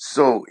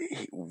 So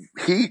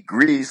he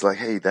agrees, like,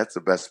 hey, that's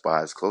the best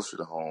spot. It's closer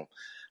to home.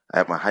 I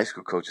have my high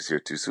school coaches here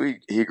too. So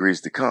he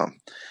agrees to come.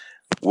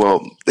 Well,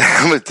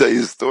 I'm going to tell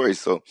you the story.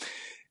 So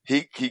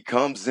he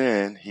comes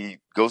in, he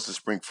goes to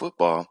spring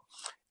football.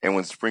 And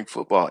when spring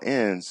football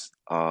ends,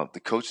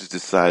 the coaches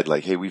decide,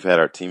 like, hey, we've had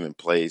our team in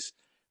place.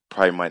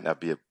 Probably might not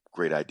be a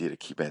great idea to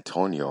keep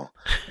Antonio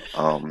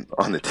on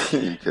the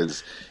team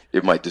because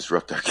it might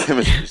disrupt our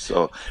chemistry.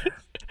 So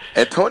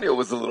Antonio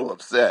was a little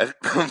upset,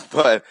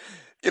 but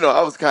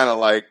I was kind of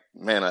like,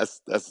 man,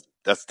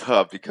 that's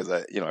tough because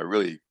I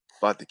really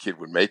thought the kid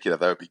would make it. I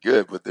thought it'd be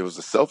good, but there was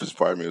a selfish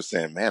part of me was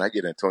saying, man, I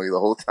get Antonio the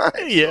whole time.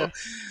 Yeah.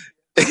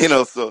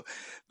 So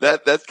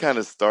that's kind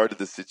of started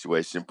the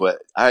situation, but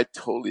I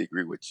totally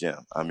agree with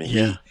Jim. I mean,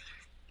 Yeah.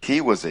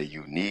 he was a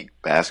unique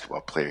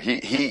basketball player.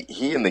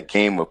 He in the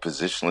game of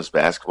positionless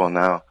basketball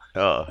now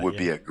would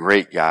be a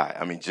great guy.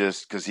 I mean,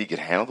 just because he could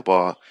handle the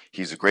ball,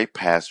 he's a great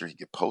passer. He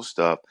could post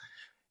up.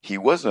 he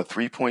wasn't a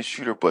three-point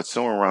shooter, but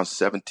somewhere around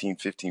 17,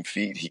 15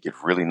 feet, he could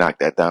really knock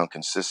that down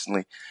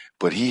consistently.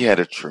 But he had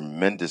a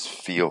tremendous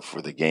feel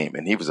for the game,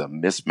 and he was a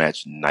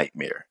mismatch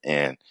nightmare.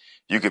 And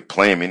you could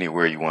play him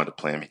anywhere you wanted to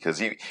play him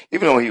because even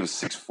though he was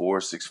 6'4",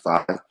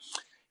 6'5",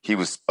 he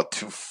was a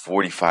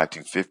 245,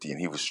 250, and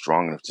he was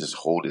strong enough to just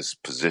hold his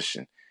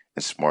position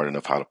and smart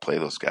enough how to play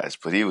those guys.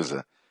 But he was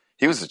a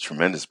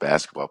tremendous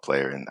basketball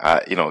player, and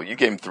you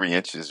gave him 3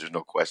 inches. There's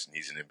no question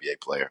he's an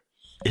NBA player.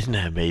 Isn't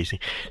that amazing?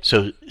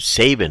 So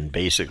Saban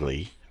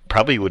basically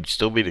probably would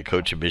still be the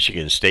coach of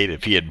Michigan State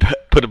if he had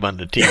put him on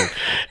the team.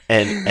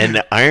 And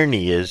the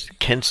irony is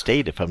Kent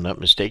State, if I'm not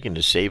mistaken,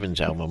 is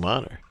Saban's alma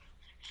mater.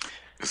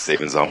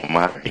 Saban's alma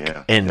mater,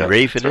 yeah. And yeah,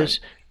 ready for right. this?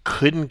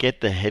 Couldn't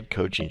get the head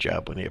coaching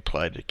job when he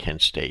applied to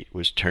Kent State.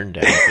 Was turned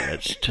down for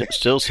that.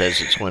 Still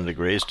says it's one of the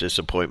greatest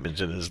disappointments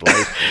in his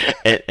life.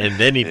 And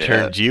then he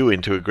turns you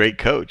into a great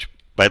coach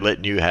by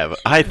letting you have.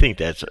 I think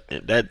that's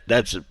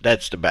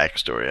the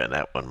backstory on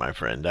that one, my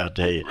friend. I'll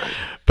tell you. Right.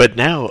 But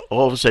now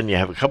all of a sudden you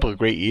have a couple of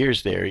great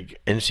years there.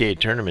 NCAA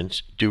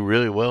tournaments, do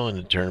really well in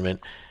the tournament,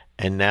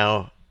 and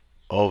now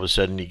all of a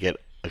sudden you get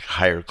a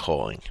higher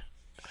calling.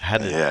 How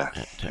did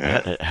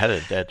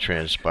that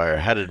transpire?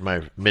 How did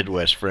my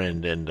Midwest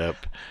friend end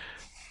up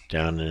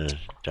down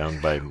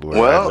by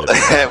where Well,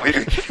 I live? we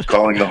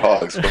calling the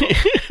Hogs.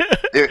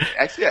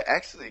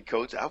 Actually,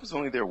 Coach, I was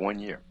only there 1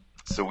 year.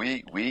 So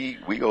we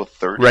go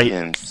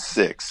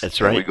 30-6. That's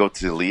right. And we go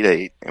to the Elite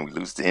Eight, and we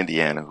lose to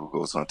Indiana, who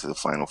goes on to the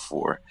Final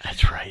Four.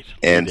 That's right.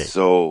 And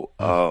so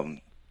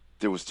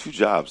there was 2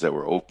 jobs that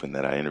were open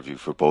that I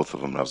interviewed for both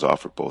of them, and I was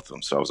offered both of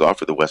them. So I was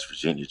offered the West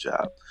Virginia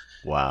job.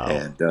 Wow.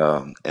 And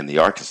the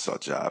Arkansas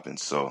job. And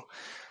so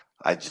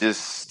I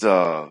just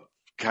kind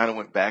of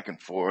went back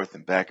and forth.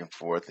 And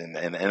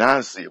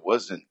honestly, it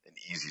wasn't an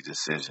easy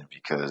decision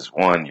because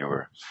one,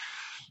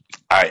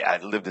 I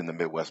lived in the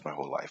Midwest my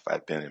whole life.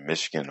 I'd been in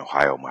Michigan and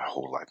Ohio my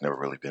whole life, never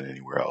really been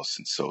anywhere else.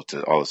 And so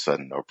to all of a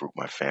sudden uproot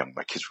my family,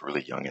 my kids were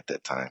really young at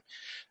that time,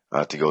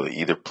 to go to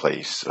either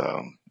place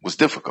was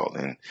difficult.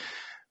 And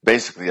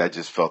basically I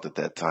just felt at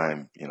that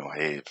time,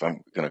 hey, if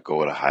I'm going to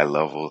go at a high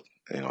level,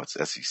 it's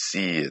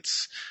SEC,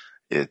 it's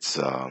just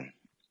a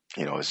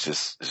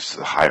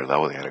higher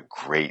level. They had a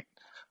great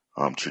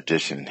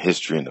tradition and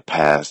history in the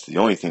past. The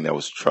only thing that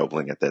was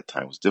troubling at that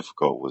time was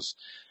difficult was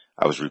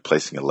I was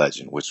replacing a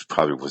legend, which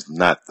probably was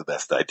not the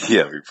best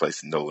idea,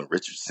 replacing Nolan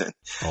Richardson.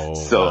 Oh,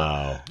 so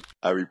wow.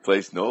 I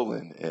replaced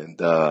Nolan,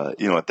 and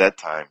at that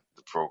time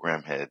the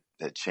program had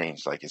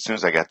changed. Like as soon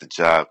as I got the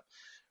job,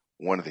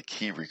 one of the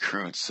key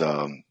recruits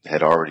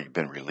had already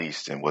been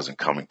released and wasn't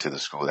coming to the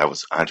school. That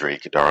was Andre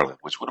Iguodala,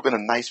 which would have been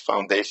a nice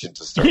foundation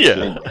to start.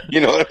 Yeah.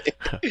 You know what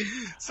I mean?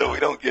 So we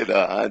don't get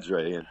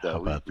Andre, and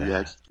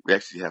we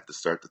actually have to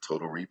start the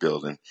total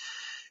rebuild. And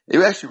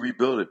they actually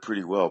rebuilt it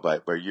pretty well. By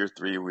year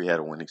 3, we had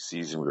a winning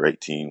season. We were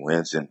 18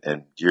 wins.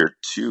 And year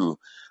 2,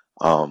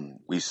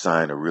 we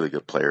signed a really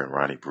good player in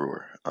Ronnie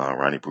Brewer.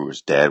 Ronnie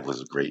Brewer's dad was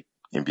a great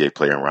NBA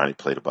player, and Ronnie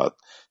played about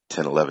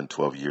 10, 11,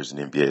 12 years in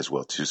the NBA as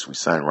well, too. So we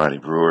signed Ronnie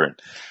Brewer.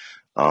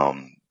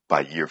 And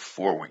by year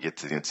 4, we get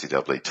to the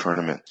NCAA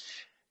tournament.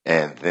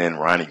 And then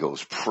Ronnie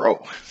goes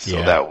pro. So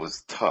that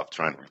was tough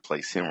trying to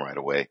replace him right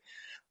away.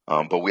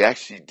 But we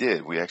actually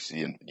did. We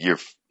actually,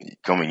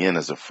 coming in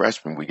as a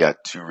freshman, we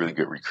got 2 really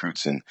good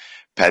recruits in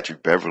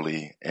Patrick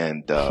Beverly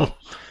and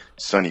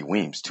Sonny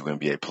Weems, 2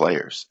 NBA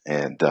players.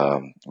 And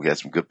we had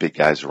some good big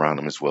guys around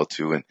them as well,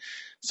 too. And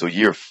so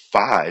year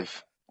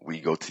 5, we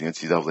go to the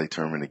NCAA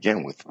tournament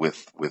again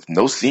with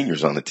no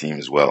seniors on the team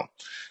as well.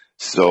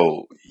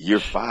 So year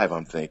 5,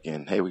 I'm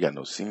thinking, hey, we got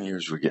no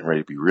seniors. We're getting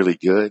ready to be really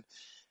good.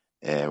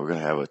 And we're going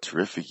to have a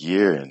terrific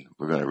year, and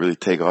we're going to really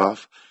take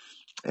off.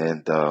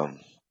 And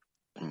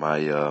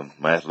my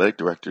athletic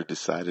director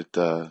decided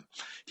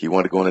he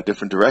wanted to go in a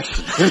different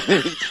direction.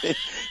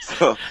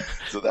 so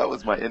that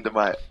was my end of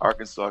my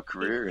Arkansas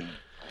career, and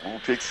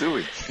Pig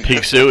Suey.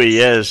 Pig Suey,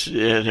 yes.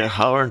 Yeah, they're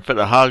hollering for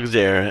the Hogs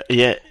there.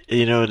 Yeah,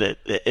 that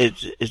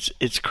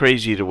it's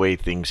crazy the way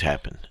things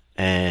happen.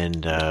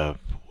 And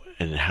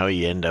how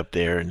you end up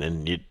there, and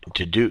then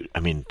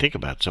think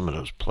about some of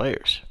those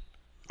players.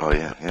 Oh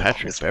yeah.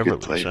 Patrick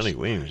Beverly, Sonny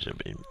Weems,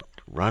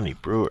 Ronnie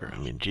Brewer.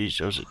 Geez,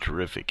 those are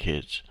terrific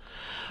kids.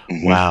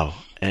 Mm-hmm. Wow.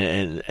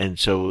 And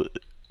so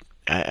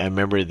I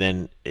remember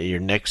then your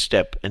next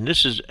step, and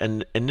this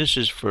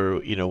is for,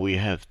 we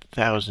have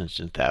thousands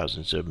and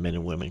thousands of men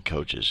and women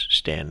coaches,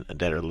 Stan,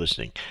 that are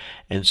listening.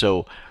 And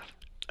so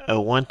I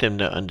want them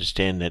to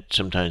understand that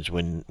sometimes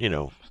when,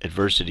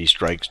 adversity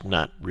strikes,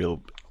 not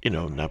real,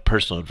 not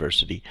personal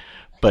adversity,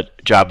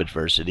 but job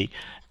adversity,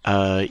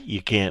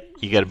 you got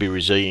to be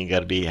resilient, you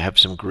got to have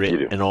some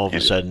grit, and all of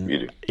a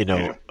sudden,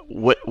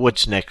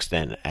 what's next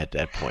then at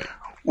that point?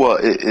 Well,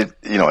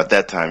 at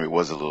that time, it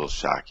was a little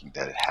shocking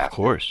that it happened. Of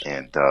course.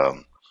 And,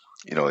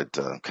 it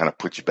kind of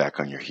put you back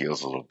on your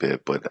heels a little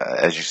bit. But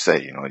as you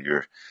say,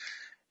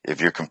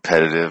 if you're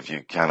competitive,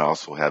 you kind of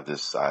also have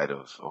this side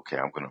of, okay,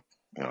 I'm going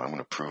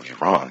to prove you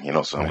wrong,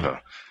 so right. I'm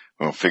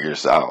going to figure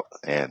this out.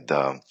 And,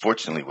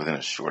 fortunately, within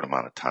a short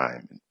amount of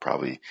time,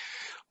 probably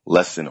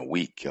less than a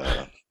week,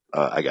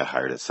 I got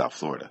hired at South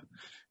Florida,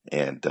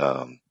 and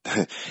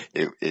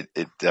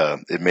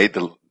it made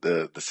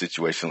the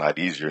situation a lot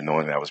easier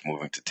knowing that I was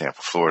moving to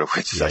Tampa, Florida,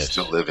 which I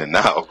still Yes. live in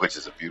now, which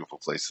is a beautiful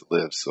place to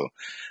live. So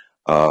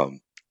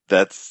um,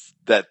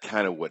 that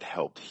kind of what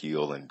helped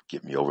heal and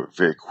get me over it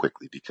very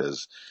quickly,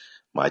 because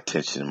my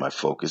attention and my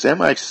focus and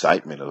my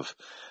excitement of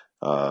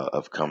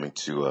coming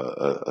to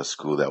a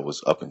school that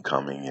was up and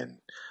coming and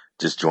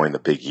just joined the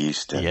Big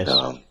East, and Yes.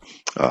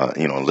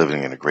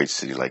 living in a great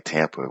city like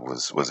Tampa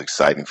was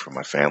exciting for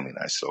my family and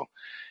I. So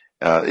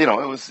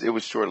it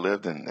was short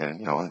lived, and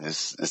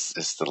it's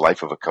the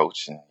life of a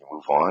coach, and you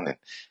move on and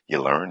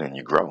you learn and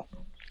you grow.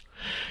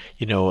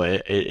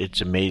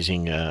 It's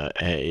amazing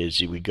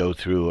as we go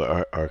through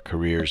our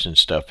careers and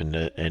stuff in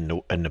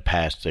the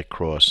past that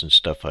cross and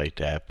stuff like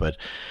that. But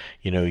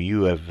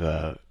you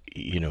have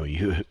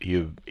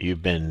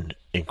you've been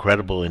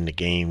incredible in the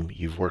game.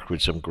 You've worked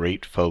with some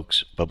great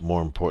folks, but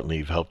more importantly,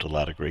 you've helped a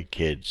lot of great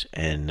kids.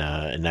 And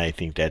I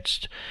think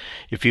that's,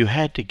 if you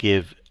had to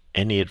give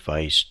any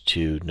advice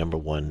to, number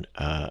one,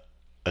 a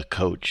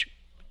coach,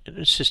 an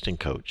assistant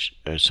coach,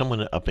 or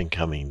someone up and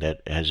coming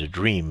that has a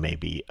dream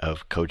maybe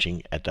of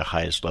coaching at the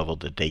highest level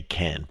that they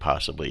can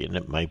possibly, and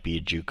it might be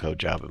a JUCO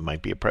job, it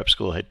might be a prep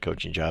school head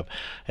coaching job,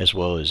 as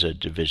well as a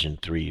Division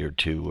 3 or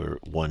 2 or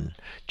 1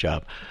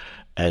 job.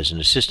 As an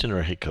assistant or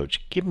a head coach,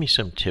 give me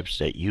some tips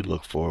that you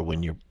look for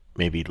when you're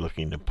maybe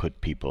looking to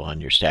put people on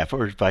your staff,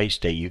 or advice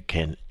that you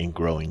can in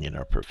growing in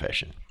our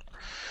profession.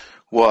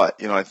 Well,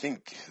 I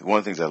think one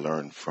of the things I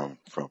learned from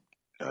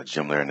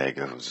Jim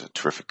Larinaga, who's a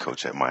terrific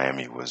coach at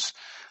Miami, was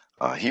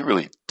he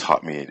really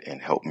taught me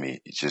and helped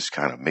me just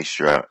kind of make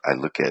sure I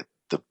look at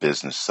the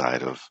business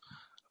side of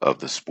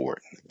the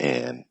sport.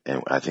 And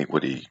I think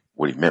what he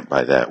meant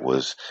by that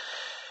was,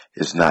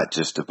 it's not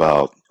just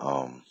about,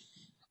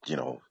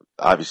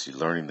 obviously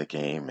learning the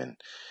game and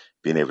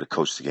being able to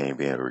coach the game,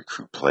 being able to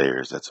recruit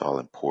players. That's all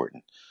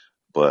important.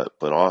 But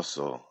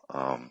also,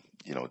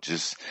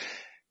 just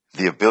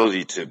the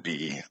ability to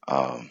be,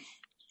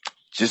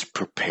 just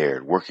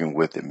prepared, working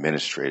with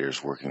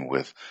administrators, working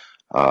with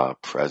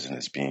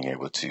presidents, being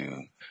able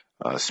to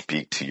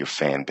speak to your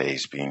fan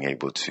base, being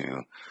able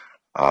to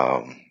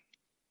um,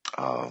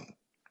 uh,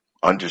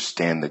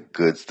 understand the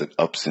goods, the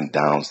ups and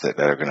downs that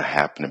are going to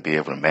happen, and be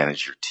able to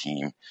manage your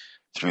team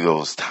through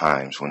those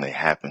times when they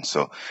happen.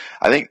 So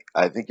I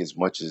think as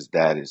much as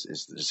that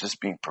is just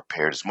being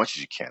prepared as much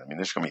as you can. I mean,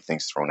 there's going to be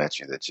things thrown at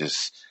you that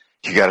just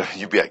you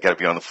gotta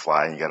be on the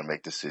fly, and you got to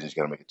make decisions,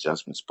 you got to make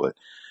adjustments. But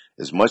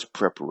as much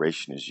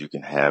preparation as you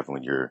can have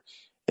when you're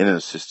in an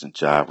assistant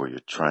job or you're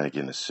trying to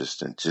get an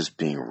assistant, just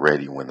being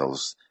ready when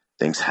those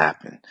things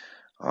happen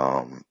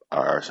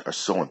are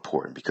so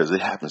important, because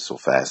it happens so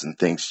fast and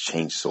things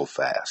change so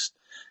fast.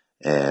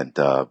 And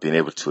being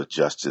able to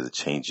adjust to the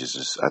changes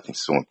is, I think,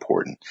 so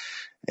important.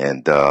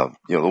 And the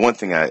one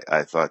thing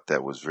I thought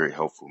that was very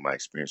helpful in my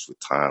experience with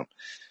Tom,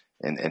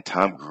 and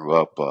Tom grew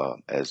up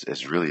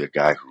as really a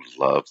guy who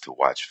loved to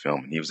watch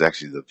film, and he was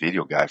actually the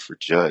video guy for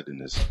Judd in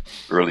his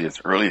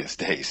earliest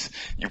days.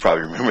 You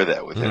probably remember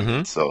that with him. Mm-hmm.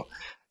 And so,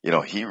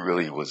 he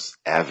really was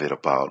avid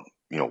about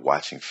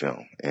watching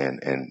film,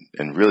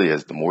 and really,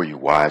 as the more you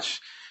watch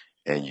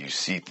and you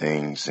see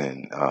things,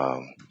 and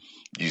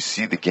you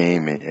see the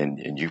game,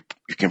 and you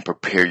can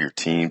prepare your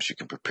teams, you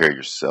can prepare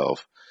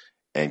yourself,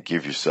 and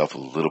give yourself a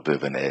little bit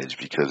of an edge,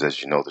 because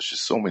as you know, there's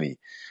just so many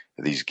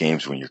of these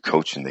games when you're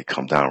coaching, they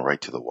come down right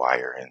to the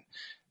wire, and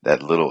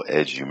that little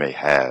edge you may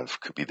have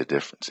could be the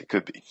difference. It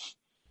could be.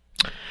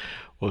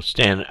 Well,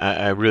 Stan,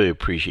 I really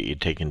appreciate you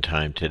taking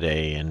time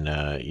today, and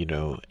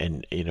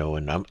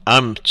and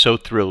I'm so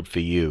thrilled for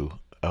you,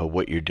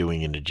 what you're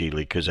doing in the G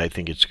League, because I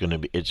think it's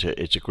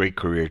a great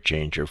career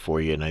changer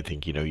for you, and I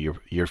think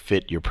you're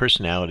fit. Your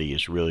personality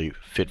is really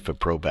fit for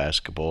pro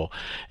basketball,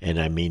 and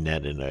I mean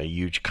that in a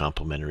huge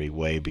complimentary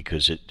way,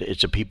 because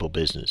it's a people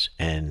business,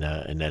 and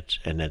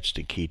that's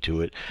the key to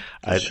it.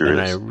 It sure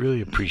I is.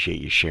 really appreciate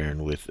you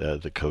sharing with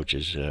the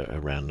coaches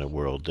around the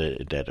world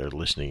that are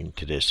listening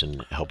to this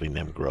and helping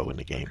them grow in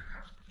the game.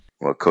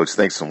 Well, Coach,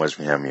 thanks so much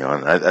for having me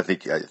on. I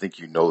think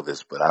you know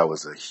this, but I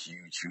was a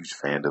huge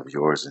fan of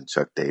yours and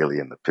Chuck Daly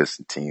and the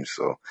Piston team.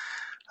 So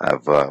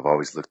I've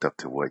always looked up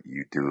to what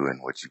you do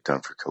and what you've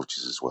done for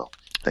coaches as well.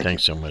 Thank you.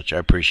 Thanks so much. I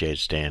appreciate it,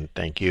 Stan.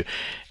 Thank you.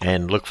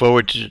 And look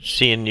forward to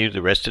seeing you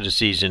the rest of the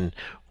season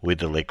with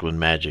the Lakeland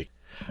Magic.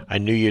 I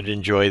knew you'd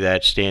enjoy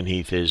that. Stan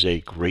Heath is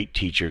a great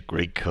teacher,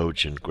 great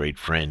coach, and great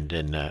friend.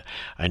 And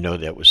I know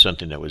that was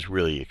something that was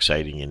really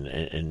exciting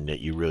and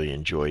that you really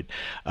enjoyed.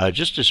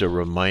 Just as a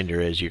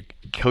reminder, as your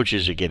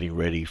coaches are getting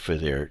ready for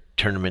their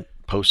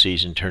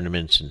postseason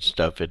tournaments and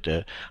stuff at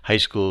the high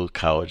school,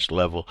 college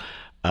level,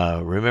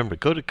 remember,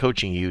 go to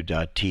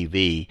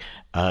coachingu.tv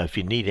if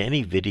you need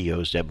any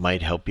videos that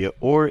might help you,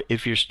 or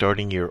if you're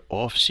starting your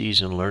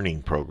off-season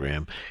learning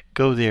program,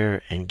 go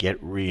there and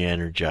get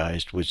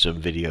re-energized with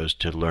some videos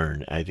to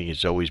learn. I think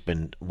it's always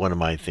been one of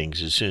my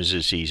things. As soon as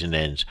the season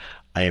ends,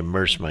 I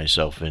immerse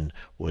myself in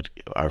what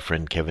our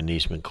friend Kevin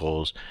Niesman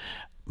calls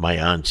my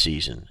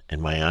on-season,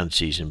 and my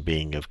on-season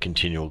being of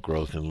continual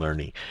growth and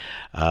learning.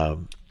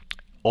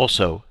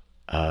 Also,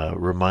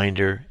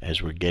 reminder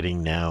as we're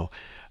getting now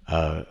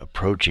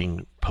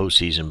approaching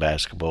postseason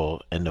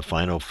basketball and the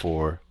Final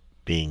Four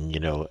being,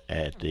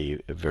 at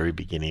the very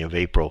beginning of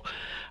April.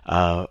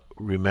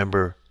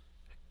 Remember,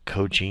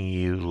 Coaching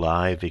U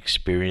live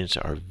experience,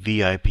 our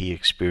VIP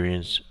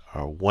experience,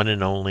 our one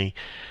and only,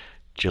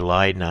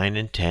 July 9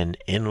 and 10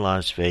 in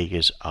Las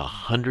Vegas.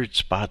 100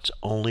 spots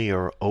only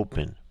are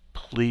open.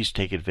 Please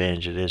take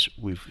advantage of this.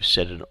 We've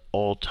set an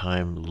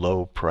all-time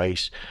low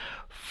price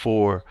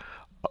for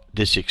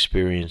this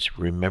experience.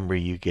 Remember,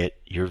 you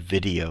get your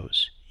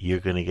videos. You're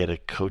going to get a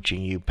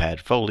Coaching U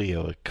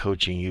Padfolio, a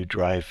Coaching U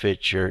Dry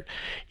Fit shirt.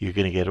 You're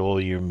going to get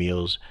all your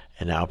meals,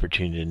 an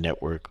opportunity to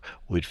network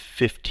with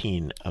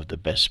 15 of the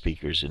best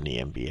speakers in the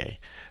NBA.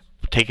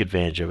 Take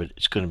advantage of it.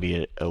 It's going to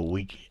be a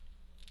week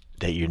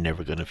that you're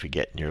never going to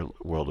forget in your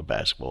world of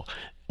basketball.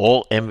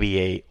 All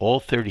 30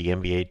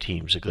 NBA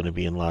teams are going to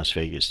be in Las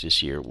Vegas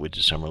this year with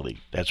the Summer League.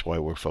 That's why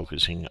we're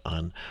focusing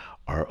on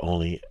our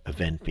only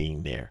event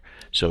being there.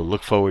 So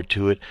look forward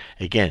to it.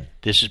 Again,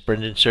 this is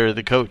Brendan Suhr,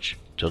 the coach.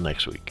 Till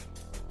next week.